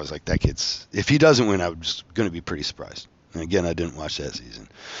going on, I was like, that kid's, if he doesn't win, I'm just going to be pretty surprised. And again, I didn't watch that season.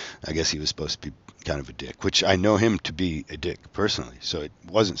 I guess he was supposed to be kind of a dick, which I know him to be a dick personally. So it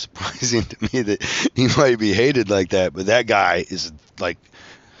wasn't surprising to me that he might be hated like that. But that guy is like,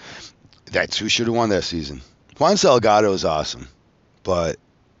 that's who should have won that season. Juan Salgado is awesome, but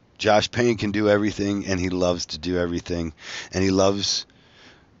Josh Payne can do everything, and he loves to do everything, and he loves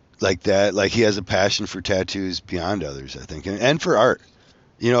like that. Like he has a passion for tattoos beyond others, I think, and for art.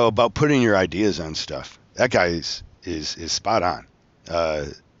 You know, about putting your ideas on stuff. That guy is spot on.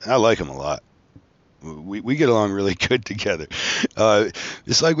 I like him a lot. We get along really good together.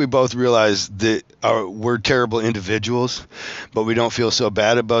 It's like we both realize that we're terrible individuals, but we don't feel so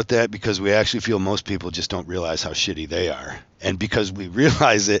bad about that because we actually feel most people just don't realize how shitty they are. And because we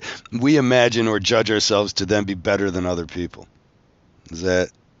realize it, we imagine or judge ourselves to then be better than other people. Does that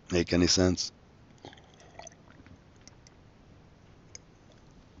make any sense?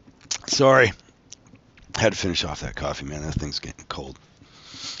 Sorry. Had to finish off that coffee, man. That thing's getting cold.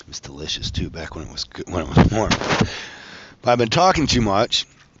 It was delicious too back when it was good, when it was warm. But I've been talking too much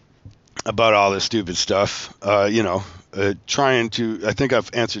about all this stupid stuff. Trying to. I think I've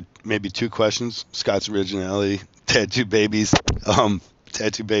answered maybe 2 questions. Scott's originality, tattoo babies,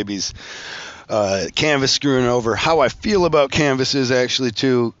 canvas screwing over. How I feel about canvases actually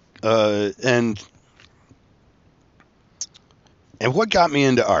too, and what got me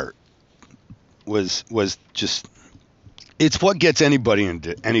into art was just. It's what gets anybody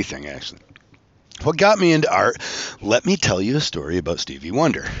into anything, actually. What got me into art, let me tell you a story about Stevie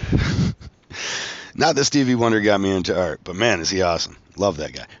Wonder. Not that Stevie Wonder got me into art, but man, is he awesome. Love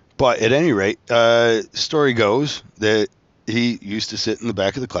that guy. But at any rate, story goes that he used to sit in the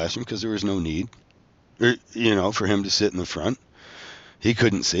back of the classroom because there was no need, for him to sit in the front. He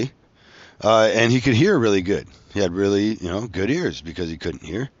couldn't see. And he could hear really good. He had really, good ears because he couldn't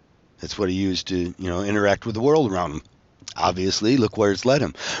hear. That's what he used to, interact with the world around him. Obviously, look where it's led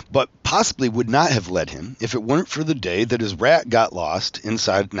him. But possibly would not have led him if it weren't for the day that his rat got lost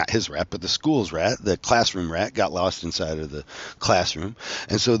inside, not his rat, but the school's rat, the classroom rat, got lost inside of the classroom.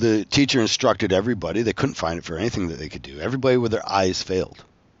 And so the teacher instructed everybody. They couldn't find it for anything that they could do. Everybody with their eyes failed.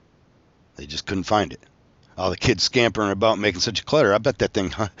 They just couldn't find it. All the kids scampering about making such a clutter. I bet that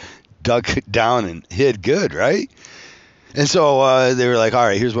thing dug down and hid good, right? And so they were like, all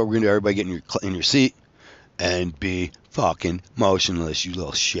right, here's what we're going to do. Everybody get in your seat and be fucking motionless, you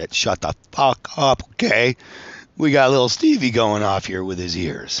little shit. Shut the fuck up, okay? We got little Stevie going off here with his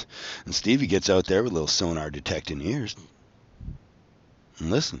ears. And Stevie gets out there with a little sonar detecting ears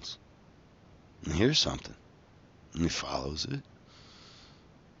and listens and hears something. And he follows it.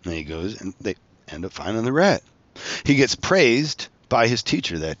 And he goes, and they end up finding the rat. He gets praised by his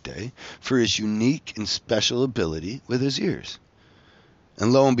teacher that day for his unique and special ability with his ears.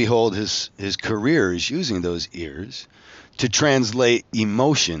 And lo and behold, his career is using those ears to translate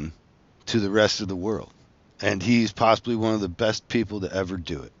emotion to the rest of the world. And he's possibly one of the best people to ever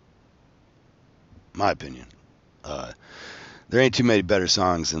do it. My opinion. There ain't too many better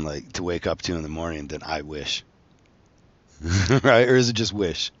songs than like to wake up to in the morning than I Wish. Right? Or is it just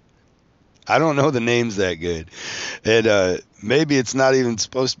Wish? I don't know the names that good. And maybe it's not even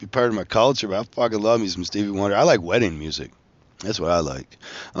supposed to be part of my culture, but I fucking love me some Stevie Wonder. I like wedding music. That's what I like.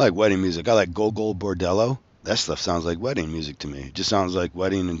 I like wedding music. I like Gogol Bordello. That stuff sounds like wedding music to me. It just sounds like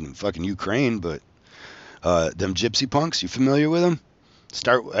wedding in fucking Ukraine, but them gypsy punks, you familiar with them?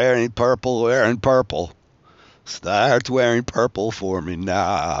 Start wearing purple. Start wearing purple for me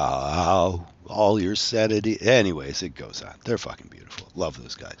now. All your sanity. Anyways, it goes on. They're fucking beautiful. Love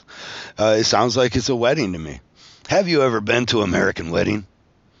those guys. It sounds like it's a wedding to me. Have you ever been to an American wedding?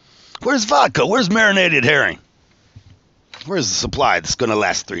 Where's vodka? Where's marinated herring? Where's the supply that's going to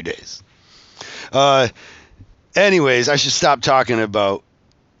last 3 days? Anyways, I should stop talking about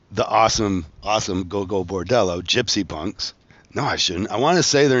the awesome Go-Go Bordello gypsy punks No, I shouldn't. I want to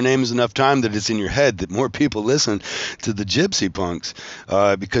say their names enough time that it's in your head that more people listen to the Gypsy Punks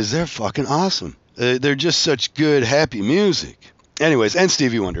because they're fucking awesome. They're just such good, happy music. Anyways, and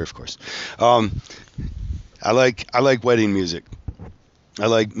Stevie Wonder, of course. Um, I like wedding music. I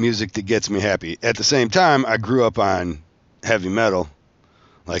like music that gets me happy. At the same time, I grew up on heavy metal,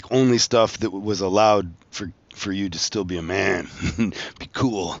 like only stuff that was allowed for you to still be a man, be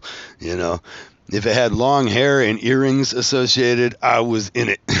cool, you know. If it had long hair and earrings associated, I was in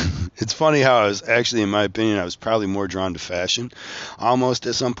it. It's funny how I was actually, in my opinion, I was probably more drawn to fashion almost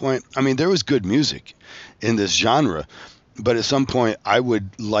at some point. I mean, there was good music in this genre, but at some point I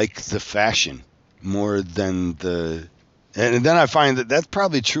would like the fashion more than the. And then I find that that's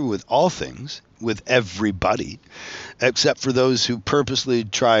probably true with all things, with everybody, except for those who purposely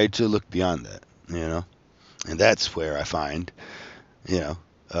try to look beyond that, you know? And that's where I find, you know,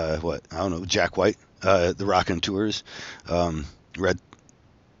 I don't know, Jack White, the Rockin' Tours, Red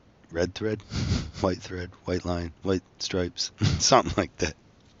Thread, White Thread, White Line, White Stripes, something like that.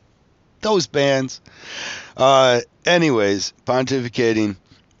 Those bands. Anyways, pontificating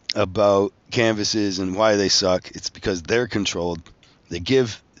about canvases and why they suck. It's because they're controlled. They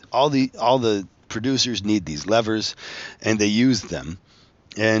give all the producers need these levers, and they use them.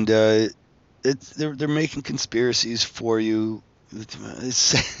 And they're making conspiracies for you.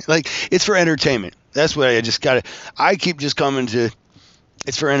 It's like it's for entertainment. That's what I just got to. I keep just coming to.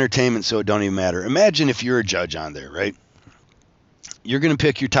 It's for entertainment, so it don't even matter. Imagine if you're a judge on there, right? You're going to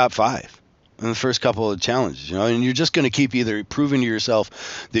pick your top 5 in the first couple of challenges, you know, and you're just going to keep either proving to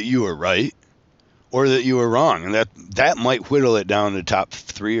yourself that you were right or that you were wrong, and that might whittle it down to top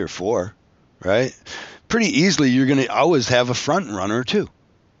 3 or 4, right? Pretty easily, you're going to always have a front runner too,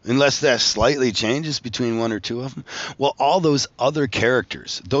 unless that slightly changes between 1 or 2 of them. Well, all those other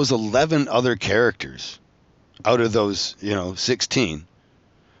characters, those 11 other characters out of those, 16.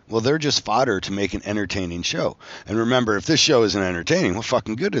 Well, they're just fodder to make an entertaining show. And remember, if this show isn't entertaining, what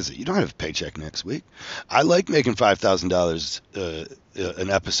fucking good is it? You don't have a paycheck next week. I like making $5,000 an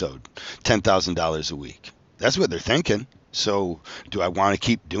episode, $10,000 a week. That's what they're thinking. So do I want to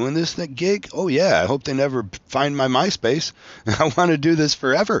keep doing this gig? Oh, yeah. I hope they never find my MySpace. I want to do this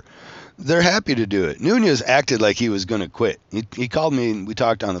forever. They're happy to do it. Nunez acted like he was going to quit. He called me and we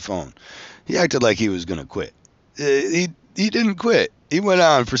talked on the phone. He acted like he was going to quit. He didn't quit. He went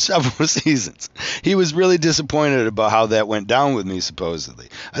on for several seasons. He was really disappointed about how that went down with me, supposedly.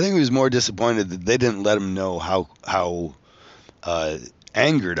 I think he was more disappointed that they didn't let him know how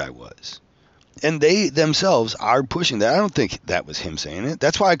angered I was. And they themselves are pushing that. I don't think that was him saying it.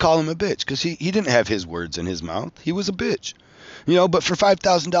 That's why I call him a bitch, because he didn't have his words in his mouth. He was a bitch. But for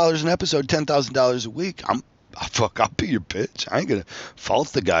 $5,000 an episode, $10,000 a week, I'll be your bitch. I ain't going to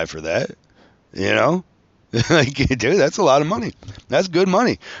fault the guy for that, Like, dude, that's a lot of money. That's good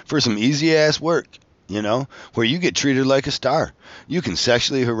money for some easy ass work, where you get treated like a star. You can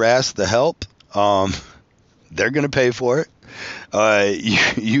sexually harass the help. They're going to pay for it.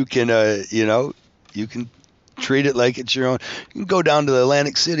 You can treat it like it's your own. You can go down to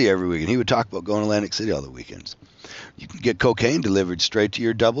Atlantic City every weekend. He would talk about going to Atlantic City all the weekends. You can get cocaine delivered straight to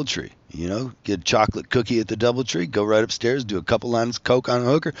your DoubleTree. Get a chocolate cookie at the DoubleTree, go right upstairs, do a couple lines of coke on a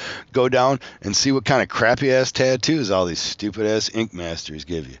hooker, go down and see what kind of crappy ass tattoos all these stupid ass ink masters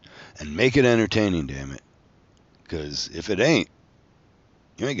give you, and make it entertaining, damn it. Because if it ain't,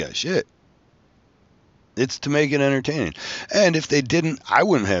 you ain't got shit. It's to make it entertaining. And if they didn't, I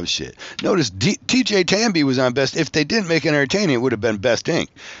wouldn't have shit. Notice TJ Tamby was on Best. If they didn't make it entertaining, it would have been Best Ink.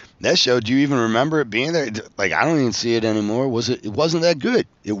 That show, do you even remember it being there? Like, I don't even see it anymore. It wasn't that good.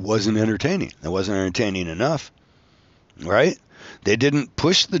 It wasn't entertaining. It wasn't entertaining enough. Right? They didn't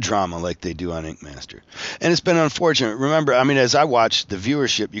push the drama like they do on Ink Master. And it's been unfortunate. Remember, as I watched the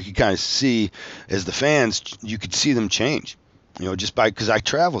viewership, you could kind of see, as the fans, you could see them change. Just because I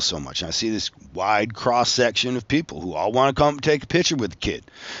travel so much. And I see this wide cross section of people who all want to come and take a picture with the kid.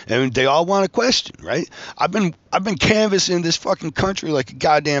 And they all want a question, right? I've been canvassing this fucking country like a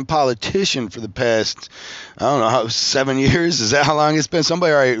goddamn politician for the past, I don't know, 7 years. Is that how long it's been?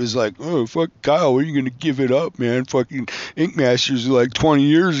 Somebody was like, oh, fuck Kyle, when are you going to give it up, man? Fucking Ink Masters like 20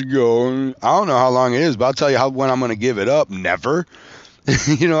 years ago. And I don't know how long it is, but I'll tell you when I'm going to give it up. Never.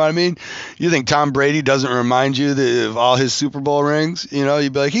 You know what I mean? You think Tom Brady doesn't remind you of all his Super Bowl rings?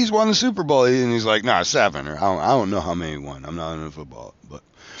 You'd be like, he's won the Super Bowl. And he's like, nah, 7. Or I don't know how many he won. I'm not into football. But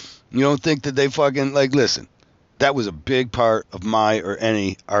you don't think that they fucking, like, listen, that was a big part of my or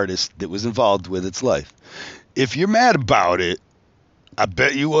any artist that was involved with its life. If you're mad about it, I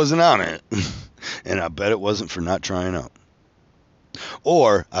bet you wasn't on it. And I bet it wasn't for not trying out.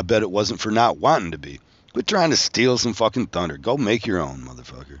 Or I bet it wasn't for not wanting to be. Quit trying to steal some fucking thunder. Go make your own,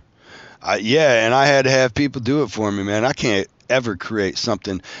 motherfucker. Yeah, and I had to have people do it for me, man. I can't ever create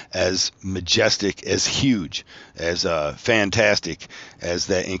something as majestic, as huge, as fantastic as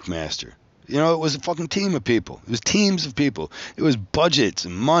that Ink Master. You know, it was a fucking team of people. It was teams of people. It was budgets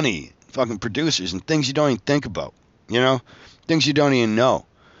and money, fucking producers and things you don't even think about. You know, things you don't even know.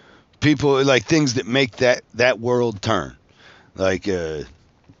 People like things that make that world turn. Like, and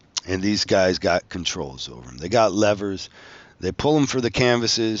these guys got controls over them. They got levers. They pull them for the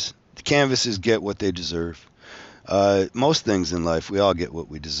canvases. The canvases get what they deserve. Most things in life, we all get what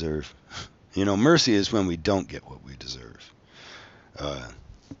we deserve. You know, mercy is when we don't get what we deserve.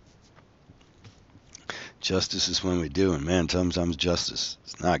 Justice is when we do, and man, sometimes justice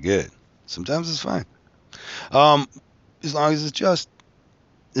is not good. Sometimes it's fine. As long as it's just.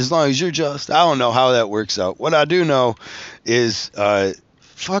 As long as you're just. I don't know how that works out. What I do know is,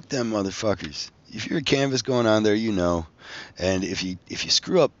 fuck them motherfuckers. If you're a canvas going on there, you know. And if you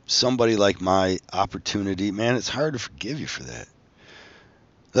screw up somebody like my opportunity, man, it's hard to forgive you for that.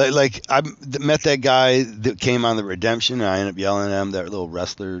 Like I met that guy that came on the Redemption, and I ended up yelling at him, that little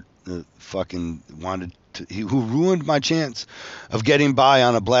wrestler fucking wanted to, who ruined my chance of getting by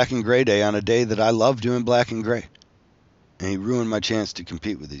on a black and gray day, on a day that I love doing black and gray. And he ruined my chance to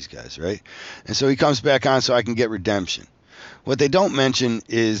compete with these guys, right? And so he comes back on so I can get redemption. What they don't mention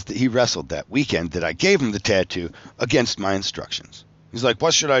is that he wrestled that weekend that I gave him the tattoo against my instructions. He's like,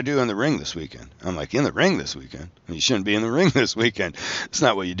 what should I do in the ring this weekend? I'm like, in the ring this weekend? You shouldn't be in the ring this weekend. That's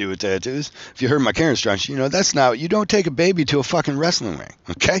not what you do with tattoos. If you heard my care instructions, you know, that's not, you don't take a baby to a fucking wrestling ring,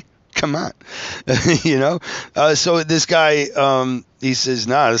 okay? Come on. You know? So this guy, he says,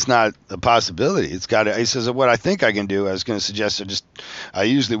 no, that's not a possibility. It's got to, he says, what I think I can do, I was going to suggest, I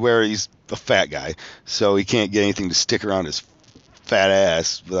usually wear, he's a fat guy, so he can't get anything to stick around his fat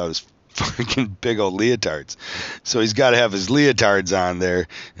ass without his fucking big old leotards. So he's got to have his leotards on there,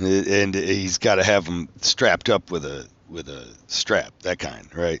 and he's got to have them strapped up with a strap, that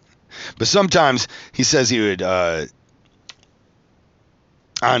kind, right? But sometimes he says he would,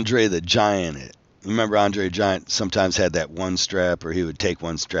 Andre the Giant it. Remember Andre the Giant sometimes had that one strap, or he would take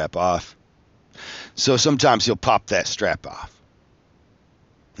one strap off. So sometimes he'll pop that strap off.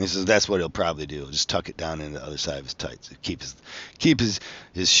 He says that's what he'll probably do. He'll just tuck it down into the other side of his tights. Keep his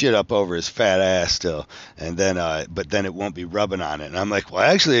shit up over his fat ass still. And then but then it won't be rubbing on it. And I'm like, well,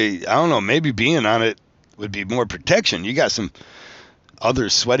 actually, I don't know, maybe being on it would be more protection. You got some other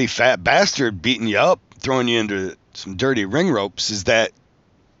sweaty fat bastard beating you up, throwing you into some dirty ring ropes. Is that,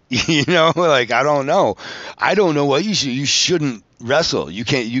 you know, like, I don't know what you shouldn't wrestle. You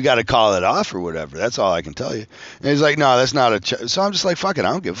got to call it off or whatever. That's all I can tell you. And he's like, no, that's not so I'm just like, fuck it.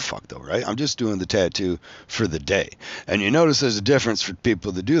 I don't give a fuck though, right? I'm just doing the tattoo for the day. And you notice there's a difference for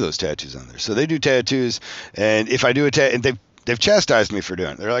people that do those tattoos on there. So they do tattoos, and if I do a tattoo, and they've chastised me for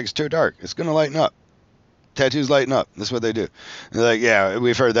doing it. They're like, it's too dark. It's going to lighten up. Tattoos lighten up. That's what they do. And they're like, yeah,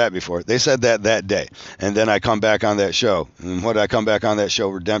 we've heard that before. They said that day. And then I come back on that show. And what did I come back on that show,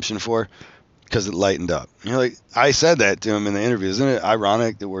 Redemption, for? Because it lightened up. You know, like, I said that to him in the interview. Isn't it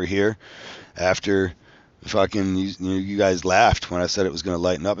ironic that we're here after fucking you guys laughed when I said it was going to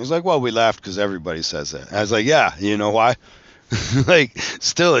lighten up? He's like, well, we laughed because everybody says that. And I was like, yeah, you know why? Like,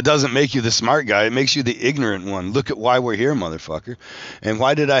 still, it doesn't make you the smart guy. It makes you the ignorant one. Look at why we're here, motherfucker. And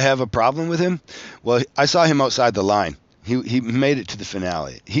why did I have a problem with him? Well, I saw him outside the line. He made it to the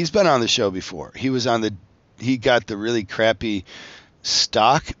finale. He's been on the show before. He got the really crappy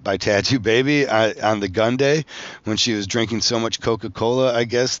stock by Tattoo Baby on the gun day when she was drinking so much Coca-Cola, I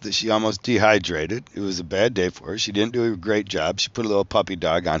guess, that she almost dehydrated. It was a bad day for her. She didn't do a great job. She put a little puppy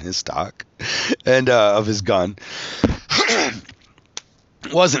dog on his stock and of his gun.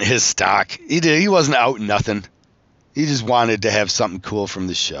 It wasn't his stock. He wasn't out nothing. He just wanted to have something cool from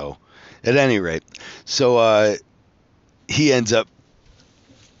the show. At any rate, so he ends up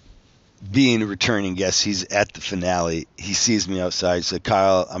being a returning guest. He's at the finale. He sees me outside. He said,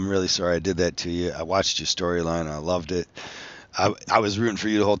 Kyle, I'm really sorry I did that to you. I watched your storyline. I loved it. I was rooting for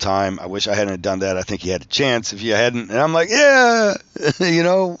you the whole time. I wish I hadn't done that. I think you had a chance if you hadn't. And I'm like, yeah, you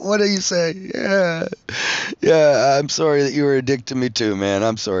know, what do you say? Yeah, I'm sorry that you were a dick to me too, man.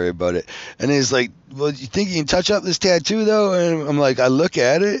 I'm sorry about it. And he's like, well, you think you can touch up this tattoo though? And I'm like, I look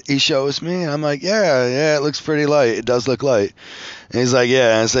at it. He shows me. I'm like, yeah, it looks pretty light. It does look light. And he's like,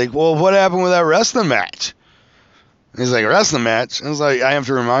 yeah. And it's like, well, what happened with that wrestling match? He's like, wrestling match? I was like, I have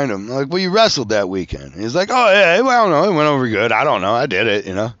to remind him. I'm like, well, you wrestled that weekend. He's like, oh, yeah, I don't know. It went over good. I don't know. I did it,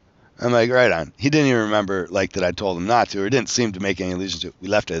 you know. I'm like, right on. He didn't even remember, like, that I told him not to, or it didn't seem to make any allusion to it. We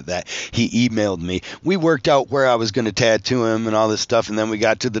left it at that. He emailed me. We worked out where I was going to tattoo him and all this stuff, and then we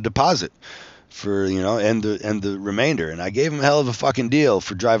got to the deposit for, and the remainder. And I gave him a hell of a fucking deal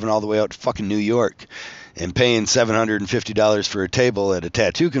for driving all the way out to fucking New York and paying $750 for a table at a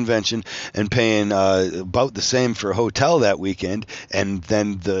tattoo convention and paying about the same for a hotel that weekend, and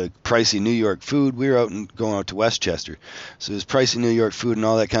then the pricey New York food. We were going out to Westchester, so it was pricey New York food and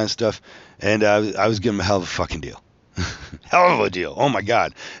all that kind of stuff, and I was giving him a hell of a fucking deal. Hell of a deal. Oh my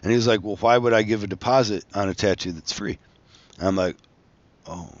God. And he was like, well, why would I give a deposit on a tattoo that's free? And I'm like,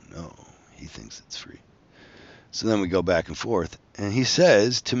 oh no, he thinks it's free. So then we go back and forth, and he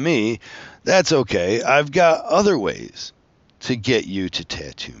says to me, that's okay, I've got other ways to get you to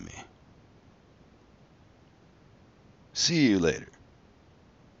tattoo me. See you later.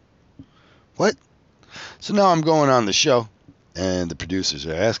 What? So now I'm going on the show, and the producers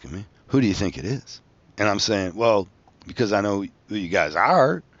are asking me, who do you think it is? And I'm saying, well, because I know who you guys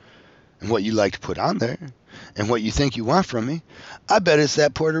are, and what you like to put on there, and what you think you want from me, I bet it's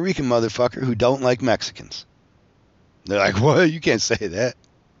that Puerto Rican motherfucker who don't like Mexicans. They're like, well, you can't say that.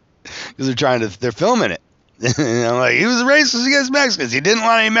 Because they're filming it. And I'm like, he was racist against Mexicans. He didn't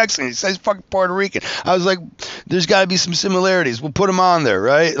want any Mexicans. He says fucking Puerto Rican. I was like, there's got to be some similarities. We'll put them on there,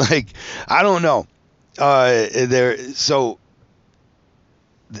 right? Like, I don't know. So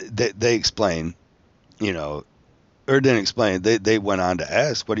they explain, or didn't explain. They went on to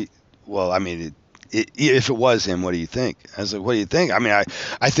ask, if it was him, what do you think? I was like, what do you think? I mean,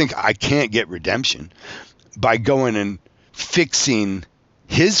 I think I can't get redemption by going and fixing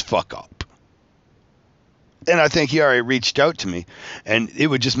his fuck up. And I think he already reached out to me, and it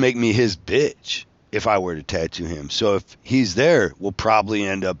would just make me his bitch if I were to tattoo him. So if he's there, we'll probably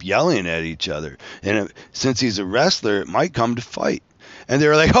end up yelling at each other. And since he's a wrestler, it might come to fight. And they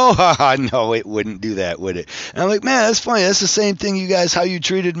were like, oh, no, it wouldn't do that, would it? And I'm like, man, that's funny. That's the same thing, you guys, how you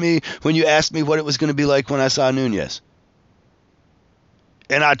treated me when you asked me what it was going to be like when I saw Nunez.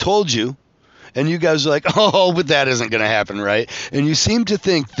 And I told you. And you guys are like, oh, but that isn't going to happen, right? And you seem to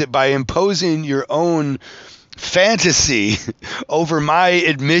think that by imposing your own fantasy over my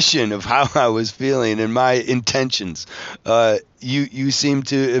admission of how I was feeling and my intentions, you seem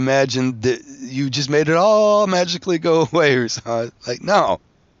to imagine that you just made it all magically go away or something. Like, no,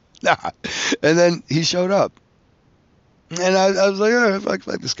 nah. And then he showed up. And I was like, oh,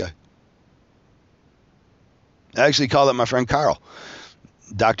 fuck this guy. I actually called up my friend Carl,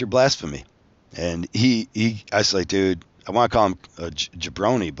 Dr. Blasphemy. And I was like, dude, I want to call him a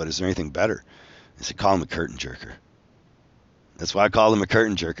jabroni, but is there anything better? I said, call him a curtain jerker. That's why I call him a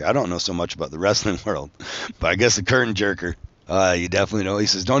curtain jerker. I don't know so much about the wrestling world, but I guess a curtain jerker, you definitely know. He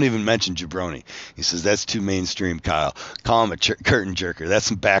says, don't even mention jabroni. He says, that's too mainstream, Kyle. Call him a curtain jerker. That's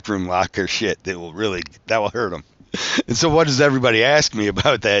some backroom locker shit that will hurt him. And so what does everybody ask me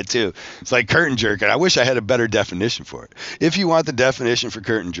about that too? It's like curtain jerker. I wish I had a better definition for it. If you want the definition for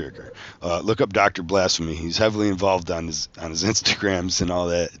curtain jerker, look up Dr. Blasphemy. He's heavily involved on his Instagrams and all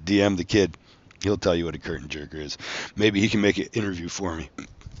that. DM the kid. He'll tell you what a curtain jerker is. Maybe he can make an interview for me.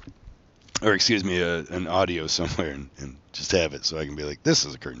 Or excuse me, an audio somewhere and just have it so I can be like, this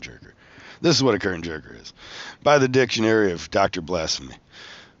is a curtain jerker. This is what a curtain jerker is. By the dictionary of Dr. Blasphemy.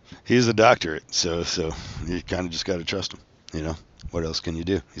 He's a doctorate, so you kind of just got to trust him. What else can you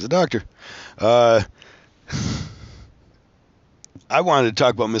do? He's a doctor. I wanted to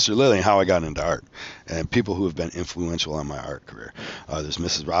talk about Mr. Lilly and how I got into art and people who have been influential on my art career. There's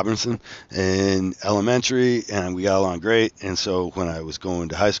Mrs. Robinson in elementary, and we got along great. And so when I was going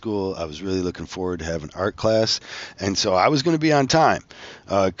to high school, I was really looking forward to having art class. And so I was going to be on time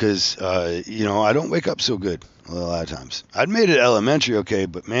because, I don't wake up so good a lot of times. I'd made it elementary okay,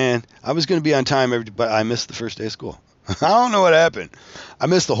 but man, I was going to be on time, but I missed the first day of school. I don't know what happened. I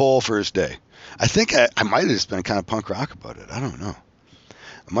missed the whole first day. I think I might have just been kind of punk rock about it. I don't know.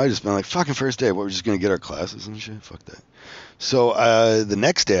 I might have just been like, fucking first day, we're just going to get our classes and shit. Fuck that. So the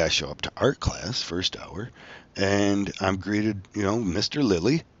next day I show up to art class, first hour, and I'm greeted, Mr.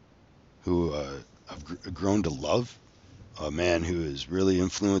 Lilly, who I've grown to love, a man who has really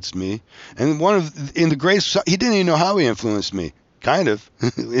influenced me. And in the greatest, he didn't even know how he influenced me. Kind of,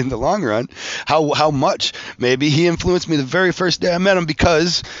 in the long run, how much maybe he influenced me the very first day I met him,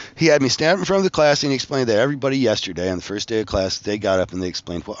 because he had me stand up in front of the class and he explained that everybody yesterday on the first day of class, they got up and they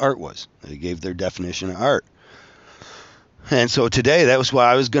explained what art was. They gave their definition of art. And so today, that was what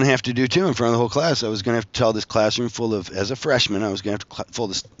I was going to have to do too in front of the whole class. I was going to have to tell this classroom full of, as a freshman, I was going to have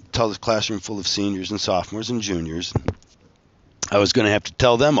to tell this classroom full of seniors and sophomores and juniors. I was going to have to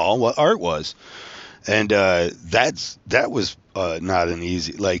tell them all what art was. And that was not an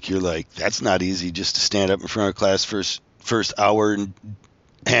easy, that's not easy just to stand up in front of class first hour and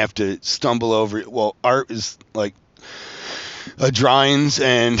have to stumble over it. Well, art is like drawings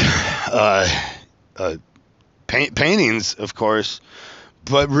and uh, uh, paintings, of course,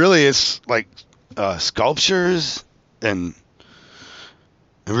 but really it's like sculptures and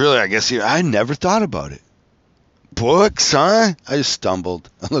really, I guess I never thought about it. Books, huh? I just stumbled.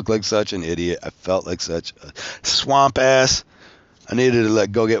 I looked like such an idiot. I felt like such a swamp ass. I needed to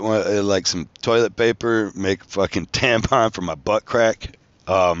go get like some toilet paper, make a fucking tampon for my butt crack.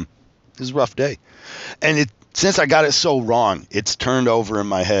 It was a rough day, and since I got it so wrong, it's turned over in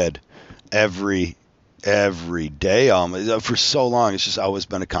my head every day for so long. It's just always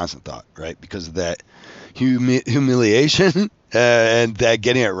been a constant thought, right? Because of that humiliation and that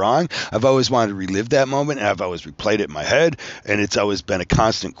getting it wrong. I've always wanted to relive that moment, and I've always replayed it in my head, and it's always been a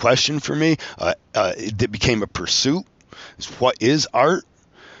constant question for me. It became a pursuit. It's what is art?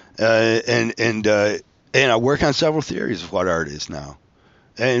 And I work on several theories of what art is now.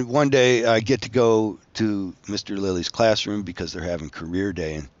 And one day I get to go to Mr. Lilly's classroom because they're having career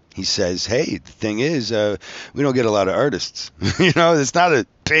day, and he says, "Hey, the thing is, we don't get a lot of artists. It's not a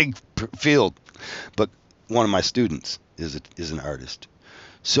big field, but one of my students is an artist.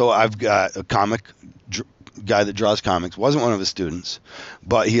 So I've got a comic guy that draws comics. Wasn't one of his students,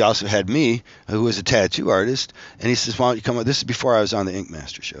 but he also had me, who was a tattoo artist. And he says, "Why don't you come out?" This is before I was on the Ink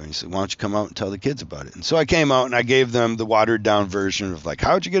Master show. And he said, "Why don't you come out and tell the kids about it?" And so I came out and I gave them the watered down version of like,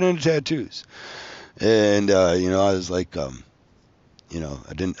 how'd you get into tattoos? And I was like, I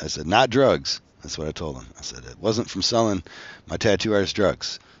said, not drugs. That's what I told them. I said, it wasn't from selling my tattoo artist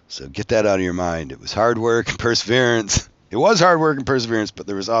drugs. So get that out of your mind. It was hard work and perseverance. It was hard work and perseverance, but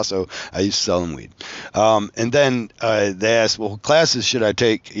there was also, I used to sell them weed. And then they asked, well, what classes should I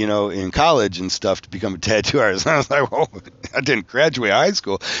take, in college and stuff to become a tattoo artist? And I was like, well, I didn't graduate high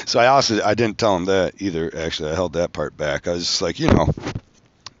school. So I didn't tell them that either. Actually, I held that part back. I was just like,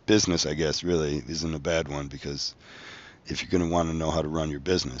 business, I guess, really isn't a bad one, because if you're going to want to know how to run your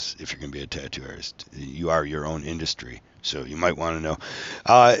business, if you're going to be a tattoo artist, you are your own industry. So you might want to know.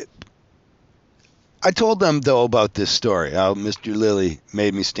 I told them, though, about this story, how Mr. Lilly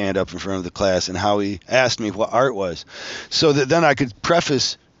made me stand up in front of the class and how he asked me what art was, so that then I could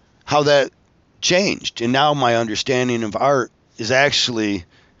preface how that changed. And now my understanding of art is actually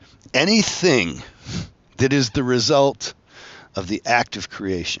anything that is the result of the act of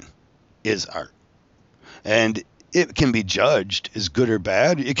creation is art. And it can be judged as good or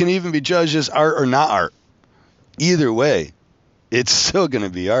bad. It can even be judged as art or not art. Either way, it's still going to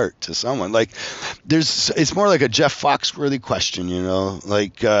be art to someone. Like, it's more like a Jeff Foxworthy question,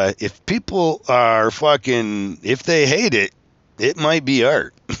 like, if people are if they hate it, it might be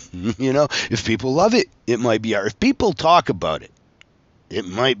art. If people love it, it might be art. If people talk about it, it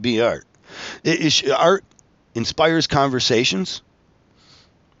might be art. Art inspires conversations.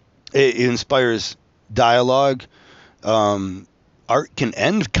 It inspires dialogue. Art can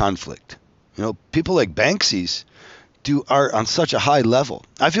end conflict. People like Banksy's do art on such a high level.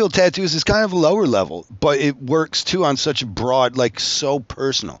 I feel tattoos is kind of a lower level, but it works too on such a broad, like, so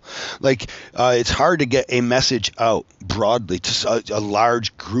personal. Like, it's hard to get a message out broadly to a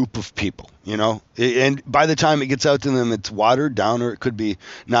large group of people, and by the time it gets out to them, it's watered down, or it could be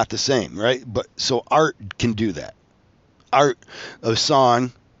not the same, right? But so art can do that. Art, a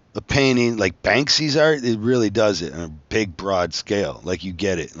song, a painting, like Banksy's art, it really does it on a big, broad scale. Like, you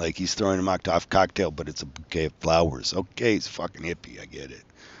get it. Like, he's throwing a Molotov cocktail, but it's a bouquet of flowers. Okay, he's a fucking hippie. I get it.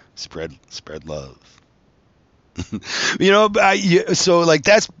 Spread love. So, like,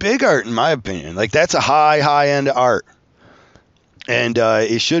 that's big art in my opinion. Like, that's a high end art, and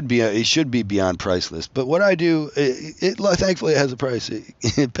it should be beyond priceless. But what I do, it thankfully it has a price.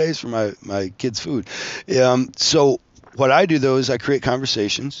 It pays for my kids' food. So what I do, though, is I create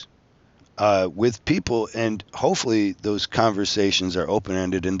conversations with people, and hopefully those conversations are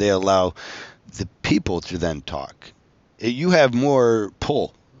open-ended and they allow the people to then talk. You have more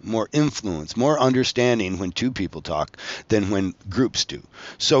pull, more influence, more understanding when two people talk than when groups do.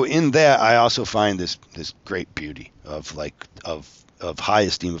 So in that, I also find this great beauty of high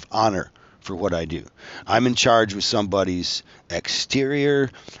esteem, of honor for what I do. I'm in charge with somebody's exterior,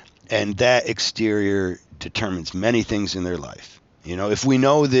 and that exterior determines many things in their life. If we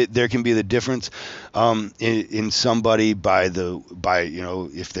know that there can be the difference in somebody by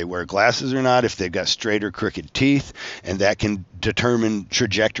if they wear glasses or not, if they've got straight or crooked teeth, and that can determine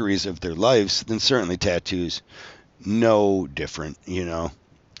trajectories of their lives, then certainly tattoos, no different.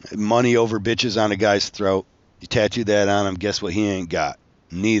 Money over bitches on a guy's throat. You tattoo that on him, guess what he ain't got?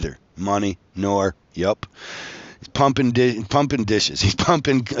 Neither money nor yup. He's pumping dishes. He's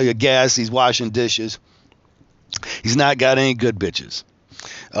pumping gas. He's washing dishes. He's not got any good bitches.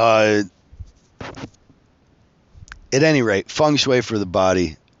 At any rate, feng shui for the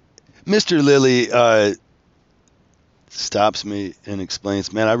body. Mr. Lilly stops me and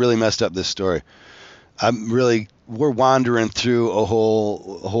explains, man, I really messed up this story. We're wandering through a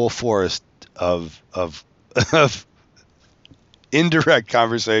whole forest of of indirect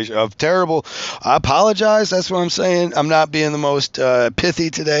conversation of terrible. I apologize. That's what I'm saying. I'm not being the most pithy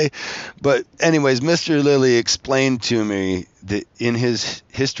today, but anyways, Mr. Lilly explained to me that in his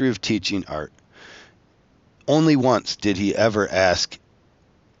history of teaching art, only once did he ever ask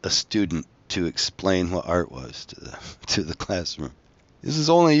a student to explain what art was to the classroom. This is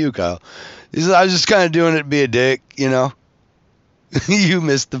only you, Kyle. He said, I was just kind of doing it to be a dick, you know. You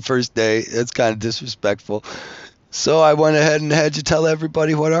missed the first day. That's kind of disrespectful. So I went ahead and had you tell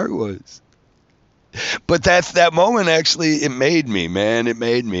everybody what art was. But that moment actually, it made me, man. It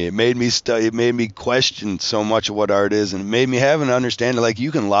made me. It made me question so much of what art is, and it made me have an understanding. Like,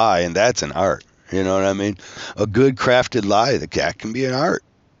 you can lie, and that's an art. You know what I mean? A good crafted lie, that can be an art.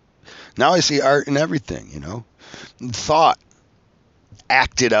 Now I see art in everything. You know, thought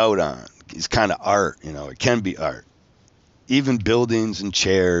acted out on is kind of art. You know, it can be art. Even buildings and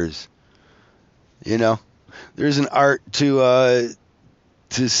chairs. You know. There's an art to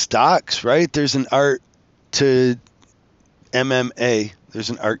stocks, right? There's an art to MMA. There's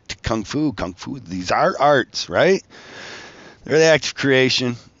an art to kung fu. These are arts, right? They're the act of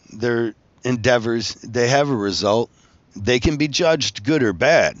creation. They're endeavors. They have a result. They can be judged good or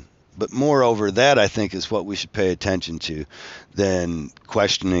bad. But moreover, that I think is what we should pay attention to than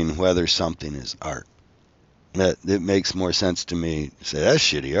questioning whether something is art. That it makes more sense to me to say that's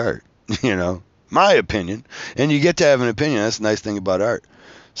shitty art, you know. My opinion. And you get to have an opinion. That's the nice thing about art.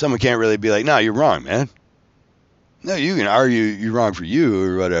 Someone can't really be like, no, you're wrong, man. No, you can argue you're wrong for you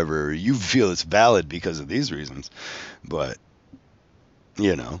or whatever. Or you feel it's valid because of these reasons. But,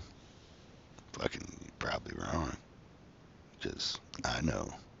 you know, fucking you're probably wrong. Because I know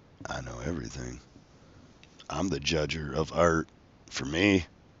everything. I'm the judger of art. For me,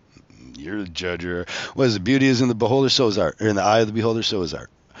 you're the judger. What is it? Beauty is in the beholder, so is art. Or in the eye of the beholder, so is art.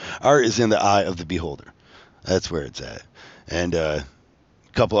 Art is in the eye of the beholder. That's where it's at. And a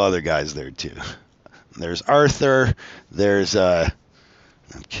couple other guys there too. There's Arthur. There's I'm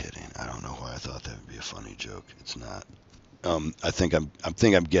kidding. I don't know why I thought that would be a funny joke. It's not. I think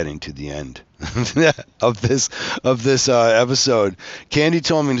I'm getting to the end of this episode. Candy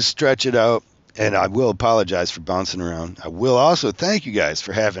told me to stretch it out, and I will apologize for bouncing around. I will also thank you guys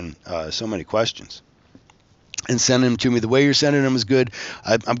for having so many questions and send them to me. The way you're sending them is good.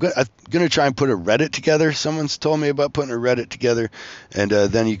 I'm going to try and put a Reddit together. Someone's told me about putting a Reddit together, and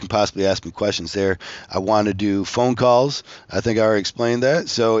then you can possibly ask me questions there. I want to do phone calls. I think I already explained that.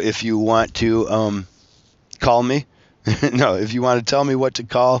 So if you want to call me, no, if you want to tell me what to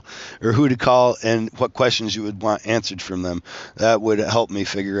call or who to call and what questions you would want answered from them, that would help me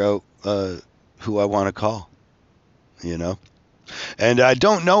figure out who I want to call, you know. And I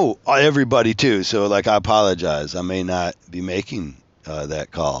don't know everybody too, so like I apologize. I may not be making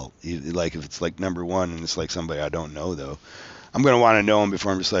that call. Like if it's like number one and it's like somebody I don't know though, I'm gonna want to know them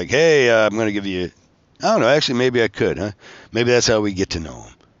before I'm just like, hey, I'm gonna give you. I don't know. Actually, maybe I could, huh? Maybe that's how we get to know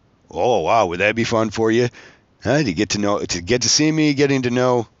them. Oh wow, would that be fun for you? Huh? To get to see me, getting to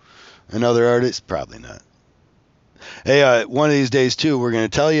know another artist? Probably not. Hey, one of these days too, we're gonna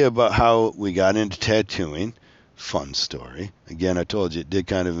tell you about how we got into tattooing. Fun story. Again, I told you it did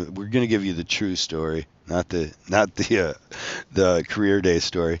kind of. We're gonna give you the true story, not the career day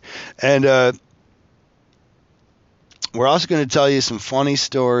story, and we're also gonna tell you some funny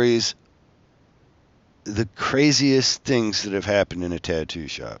stories, the craziest things that have happened in a tattoo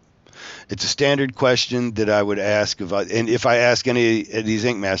shop. It's a standard question that I would ask and if I ask any of these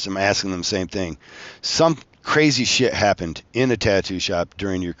ink masters, I'm asking them the same thing. Some crazy shit happened in a tattoo shop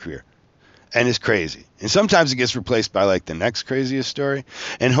during your career. And it's crazy. And sometimes it gets replaced by like the next craziest story.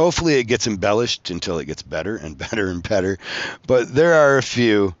 And hopefully it gets embellished until it gets better and better and better. But there are a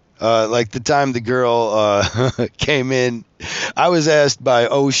few. Like the time the girl came in, I was asked by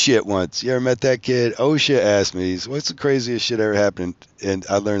Oh Shit once. You ever met that kid? Oh Shit asked me, what's the craziest shit ever happened? And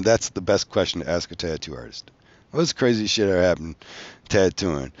I learned that's the best question to ask a tattoo artist. What's the craziest shit ever happened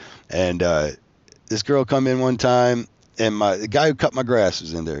tattooing? And this girl come in one time. And the guy who cut my grass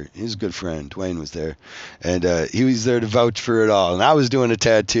was in there. He's a good friend. Dwayne was there. And he was there to vouch for it all. And I was doing a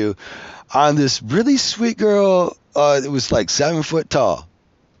tattoo on this really sweet girl. It was like 7 foot tall.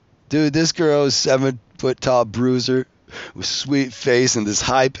 Dude, this girl is 7 foot tall bruiser with sweet face and this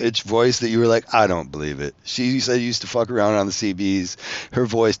high pitched voice that you were like, I don't believe it. She said she used to fuck around on the CBs. Her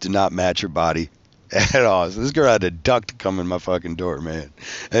voice did not match her body at all. So this girl had a duck to come in my fucking door, man.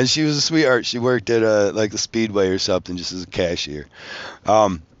 And she was a sweetheart. She worked at like the Speedway or something just as a cashier.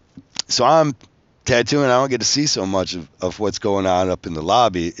 So I'm tattooing. I don't get to see so much of what's going on up in the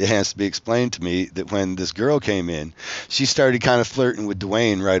lobby. It has to be explained to me that when this girl came in, she started kind of flirting with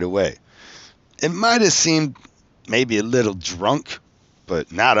Dwayne right away. It might have seemed maybe a little drunk,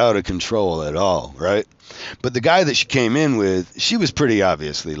 but not out of control at all, right? But the guy that she came in with, she was pretty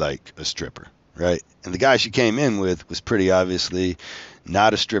obviously like a stripper, right? And the guy she came in with was pretty obviously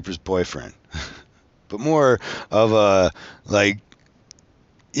not a stripper's boyfriend, but more of a, like,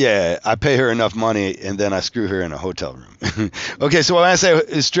 yeah, I pay her enough money and then I screw her in a hotel room. Okay, so when I say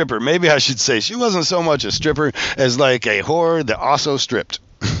a stripper, maybe I should say she wasn't so much a stripper as like a whore that also stripped.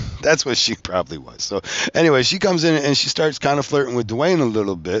 That's what she probably was. So anyway, she comes in and she starts kind of flirting with Dwayne a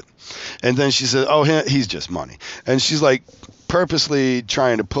little bit. And then she says, oh, he's just money. And she's like purposely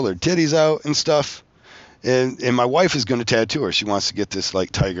trying to pull her titties out and stuff. And my wife is going to tattoo her. She wants to get this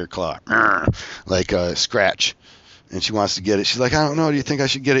like tiger claw, like a scratch. And she wants to get it. She's like, I don't know. Do you think I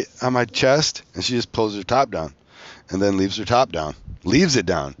should get it on my chest? And she just pulls her top down and then leaves her top down. Leaves it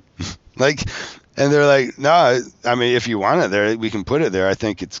down. Like, and they're like, no, I mean, if you want it there, we can put it there. I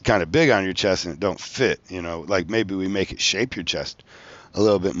think it's kind of big on your chest and it don't fit, you know, like maybe we make it shape your chest a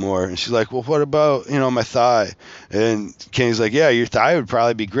little bit more. And she's like, well, what about, you know, my thigh? And Kenny's like, yeah, your thigh would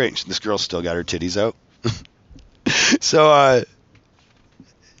probably be great. And this girl's still got her titties out. So,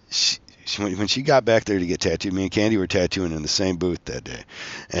 when she got back there to get tattooed, me and Candy were tattooing in the same booth that day.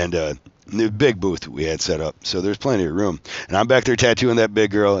 And, the big booth we had set up, so there's plenty of room. And I'm back there tattooing that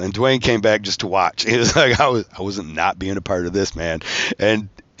big girl, and Dwayne came back just to watch. He was like, I wasn't not being a part of this, man. And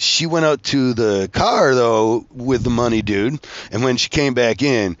she went out to the car though with the money dude, and when she came back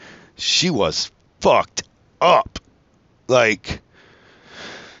in, she was fucked up, like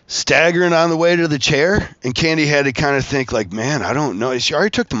staggering on the way to the chair. And Candy had to kind of think like, man, I don't know. She already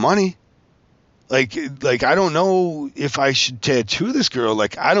took the money. Like I don't know if I should tattoo this girl.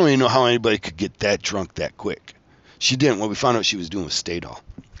 Like, I don't even know how anybody could get that drunk that quick. She didn't. What we found out she was doing was Stadol.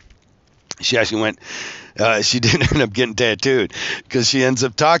 She actually went, she didn't end up getting tattooed because she ends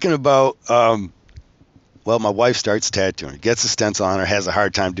up talking about, well, my wife starts tattooing, gets a stencil on her, has a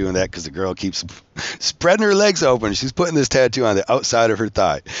hard time doing that because the girl keeps spreading her legs open. She's putting this tattoo on the outside of her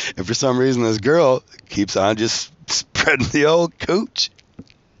thigh. And for some reason, this girl keeps on just spreading the old cooch.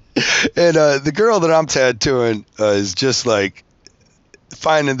 And the girl that I'm tattooing is just like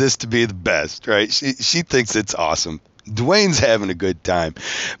finding this to be the best, right? She thinks it's awesome. Dwayne's having a good time.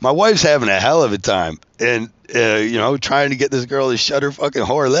 My wife's having a hell of a time. And, you know, trying to get this girl to shut her fucking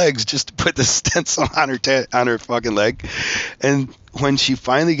whore legs just to put the stencil on her fucking leg. And when she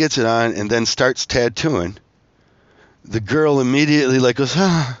finally gets it on and then starts tattooing, the girl immediately like goes,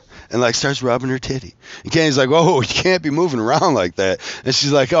 and like starts rubbing her titty. And Kenny's like, whoa, you can't be moving around like that. And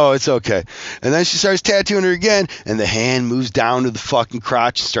she's like, oh, it's okay. And then she starts tattooing her again, and the hand moves down to the fucking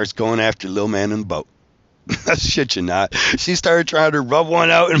crotch and starts going after Lil Man in the boat. Shit you not. She started trying to rub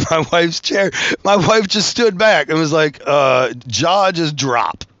one out in my wife's chair. My wife just stood back and was like, jaw just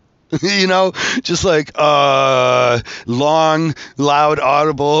drop. You know, just like, long, loud,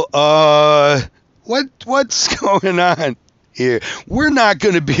 audible, what's going on here? We're not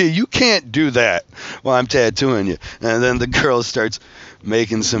going to be, you can't do that while I'm tattooing you. And then the girl starts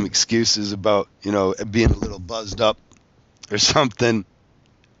making some excuses about, you know, being a little buzzed up or something.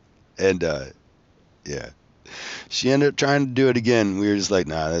 And, yeah. She ended up trying to do it again. We were just like,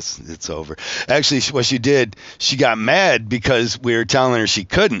 nah, it's over. Actually, what she did, she got mad because we were telling her she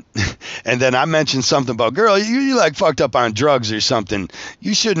couldn't. And then I mentioned something about, girl, you like fucked up on drugs or something.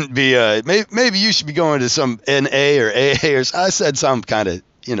 You shouldn't be, maybe you should be going to some NA or AA or I said some kind of,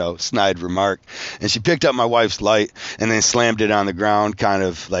 you know, snide remark. And she picked up my wife's light and then slammed it on the ground, kind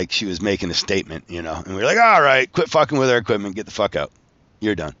of like she was making a statement, you know. And we were like, all right, quit fucking with our equipment. Get the fuck out.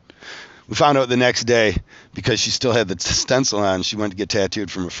 You're done. We found out the next day because she still had the stencil on. She went to get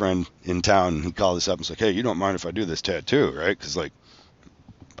tattooed from a friend in town. And he called us up and was like, hey, you don't mind if I do this tattoo, right? Because, like,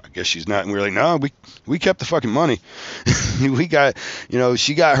 I guess she's not. And we were like, no, we kept the fucking money. We got, you know,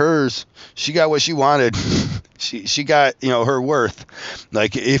 she got hers. She got what she wanted. She got, you know, her worth.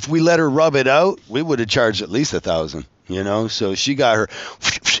 Like, if we let her rub it out, we would have charged at least $1,000, you know? So she got her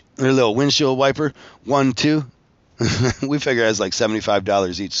little windshield wiper, 1, 2. We figure it was like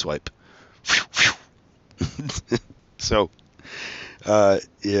 $75 each swipe. So, yeah,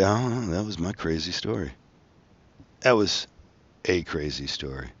 that was my crazy story. That was a crazy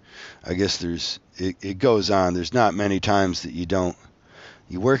story. I guess it goes on. There's not many times that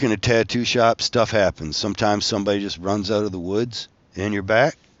you work in a tattoo shop, stuff happens. Sometimes somebody just runs out of the woods in your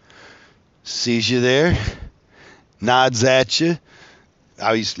back, sees you there, nods at you.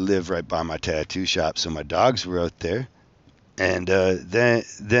 I used to live right by my tattoo shop, so my dogs were out there. And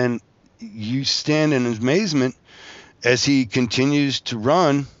then you stand in amazement as he continues to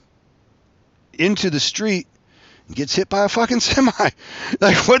run into the street and gets hit by a fucking semi.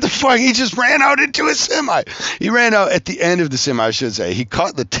 Like, what the fuck? He just ran out into a semi. He ran out at the end of the semi, I should say. He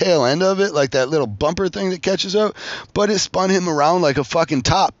caught the tail end of it, like that little bumper thing that catches up, but it spun him around like a fucking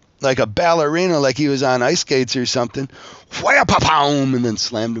top, like a ballerina, like he was on ice skates or something. Wham, and then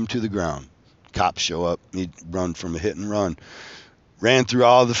slammed him to the ground. Cops show up. He'd run from a hit and run. Ran through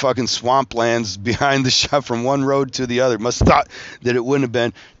all the fucking swamplands behind the shop from one road to the other. Must have thought that it wouldn't have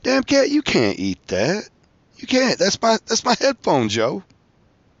been. Damn cat, you can't eat that. You can't. That's my headphones, Joe.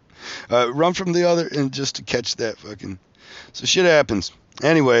 Run from the other and just to catch that fucking. So shit happens.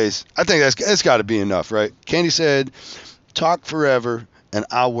 Anyways, I think that's got to be enough, right? Candy said, talk forever and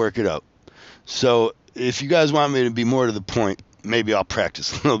I'll work it out. So if you guys want me to be more to the point, maybe I'll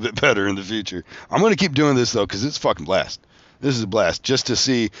practice a little bit better in the future. I'm going to keep doing this, though, because it's fucking blast. This is a blast just to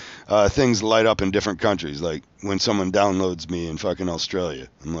see things light up in different countries. Like when someone downloads me in fucking Australia,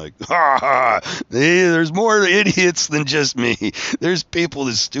 I'm like, ha ha, there's more idiots than just me. There's people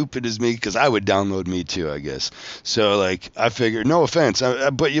as stupid as me, because I would download me too, I guess. So like, I figured, no offense,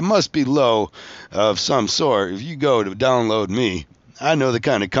 but you must be low of some sort if you go to download me. I know the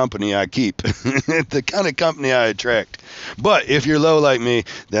kind of company I keep, the kind of company I attract. But if you're low like me,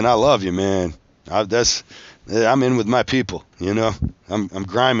 then I love you, man. I'm in with my people, you know. I'm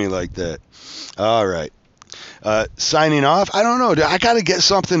grimy like that. All right. Signing off. I don't know. I gotta get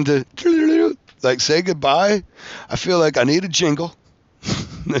something to like say goodbye. I feel like I need a jingle.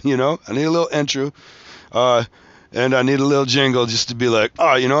 You know, I need a little intro. And I need a little jingle just to be like,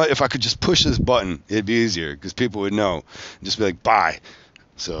 oh, you know what? If I could just push this button, it'd be easier because people would know. Just be like, bye.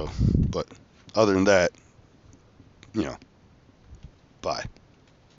 So, but other than that, you know, bye.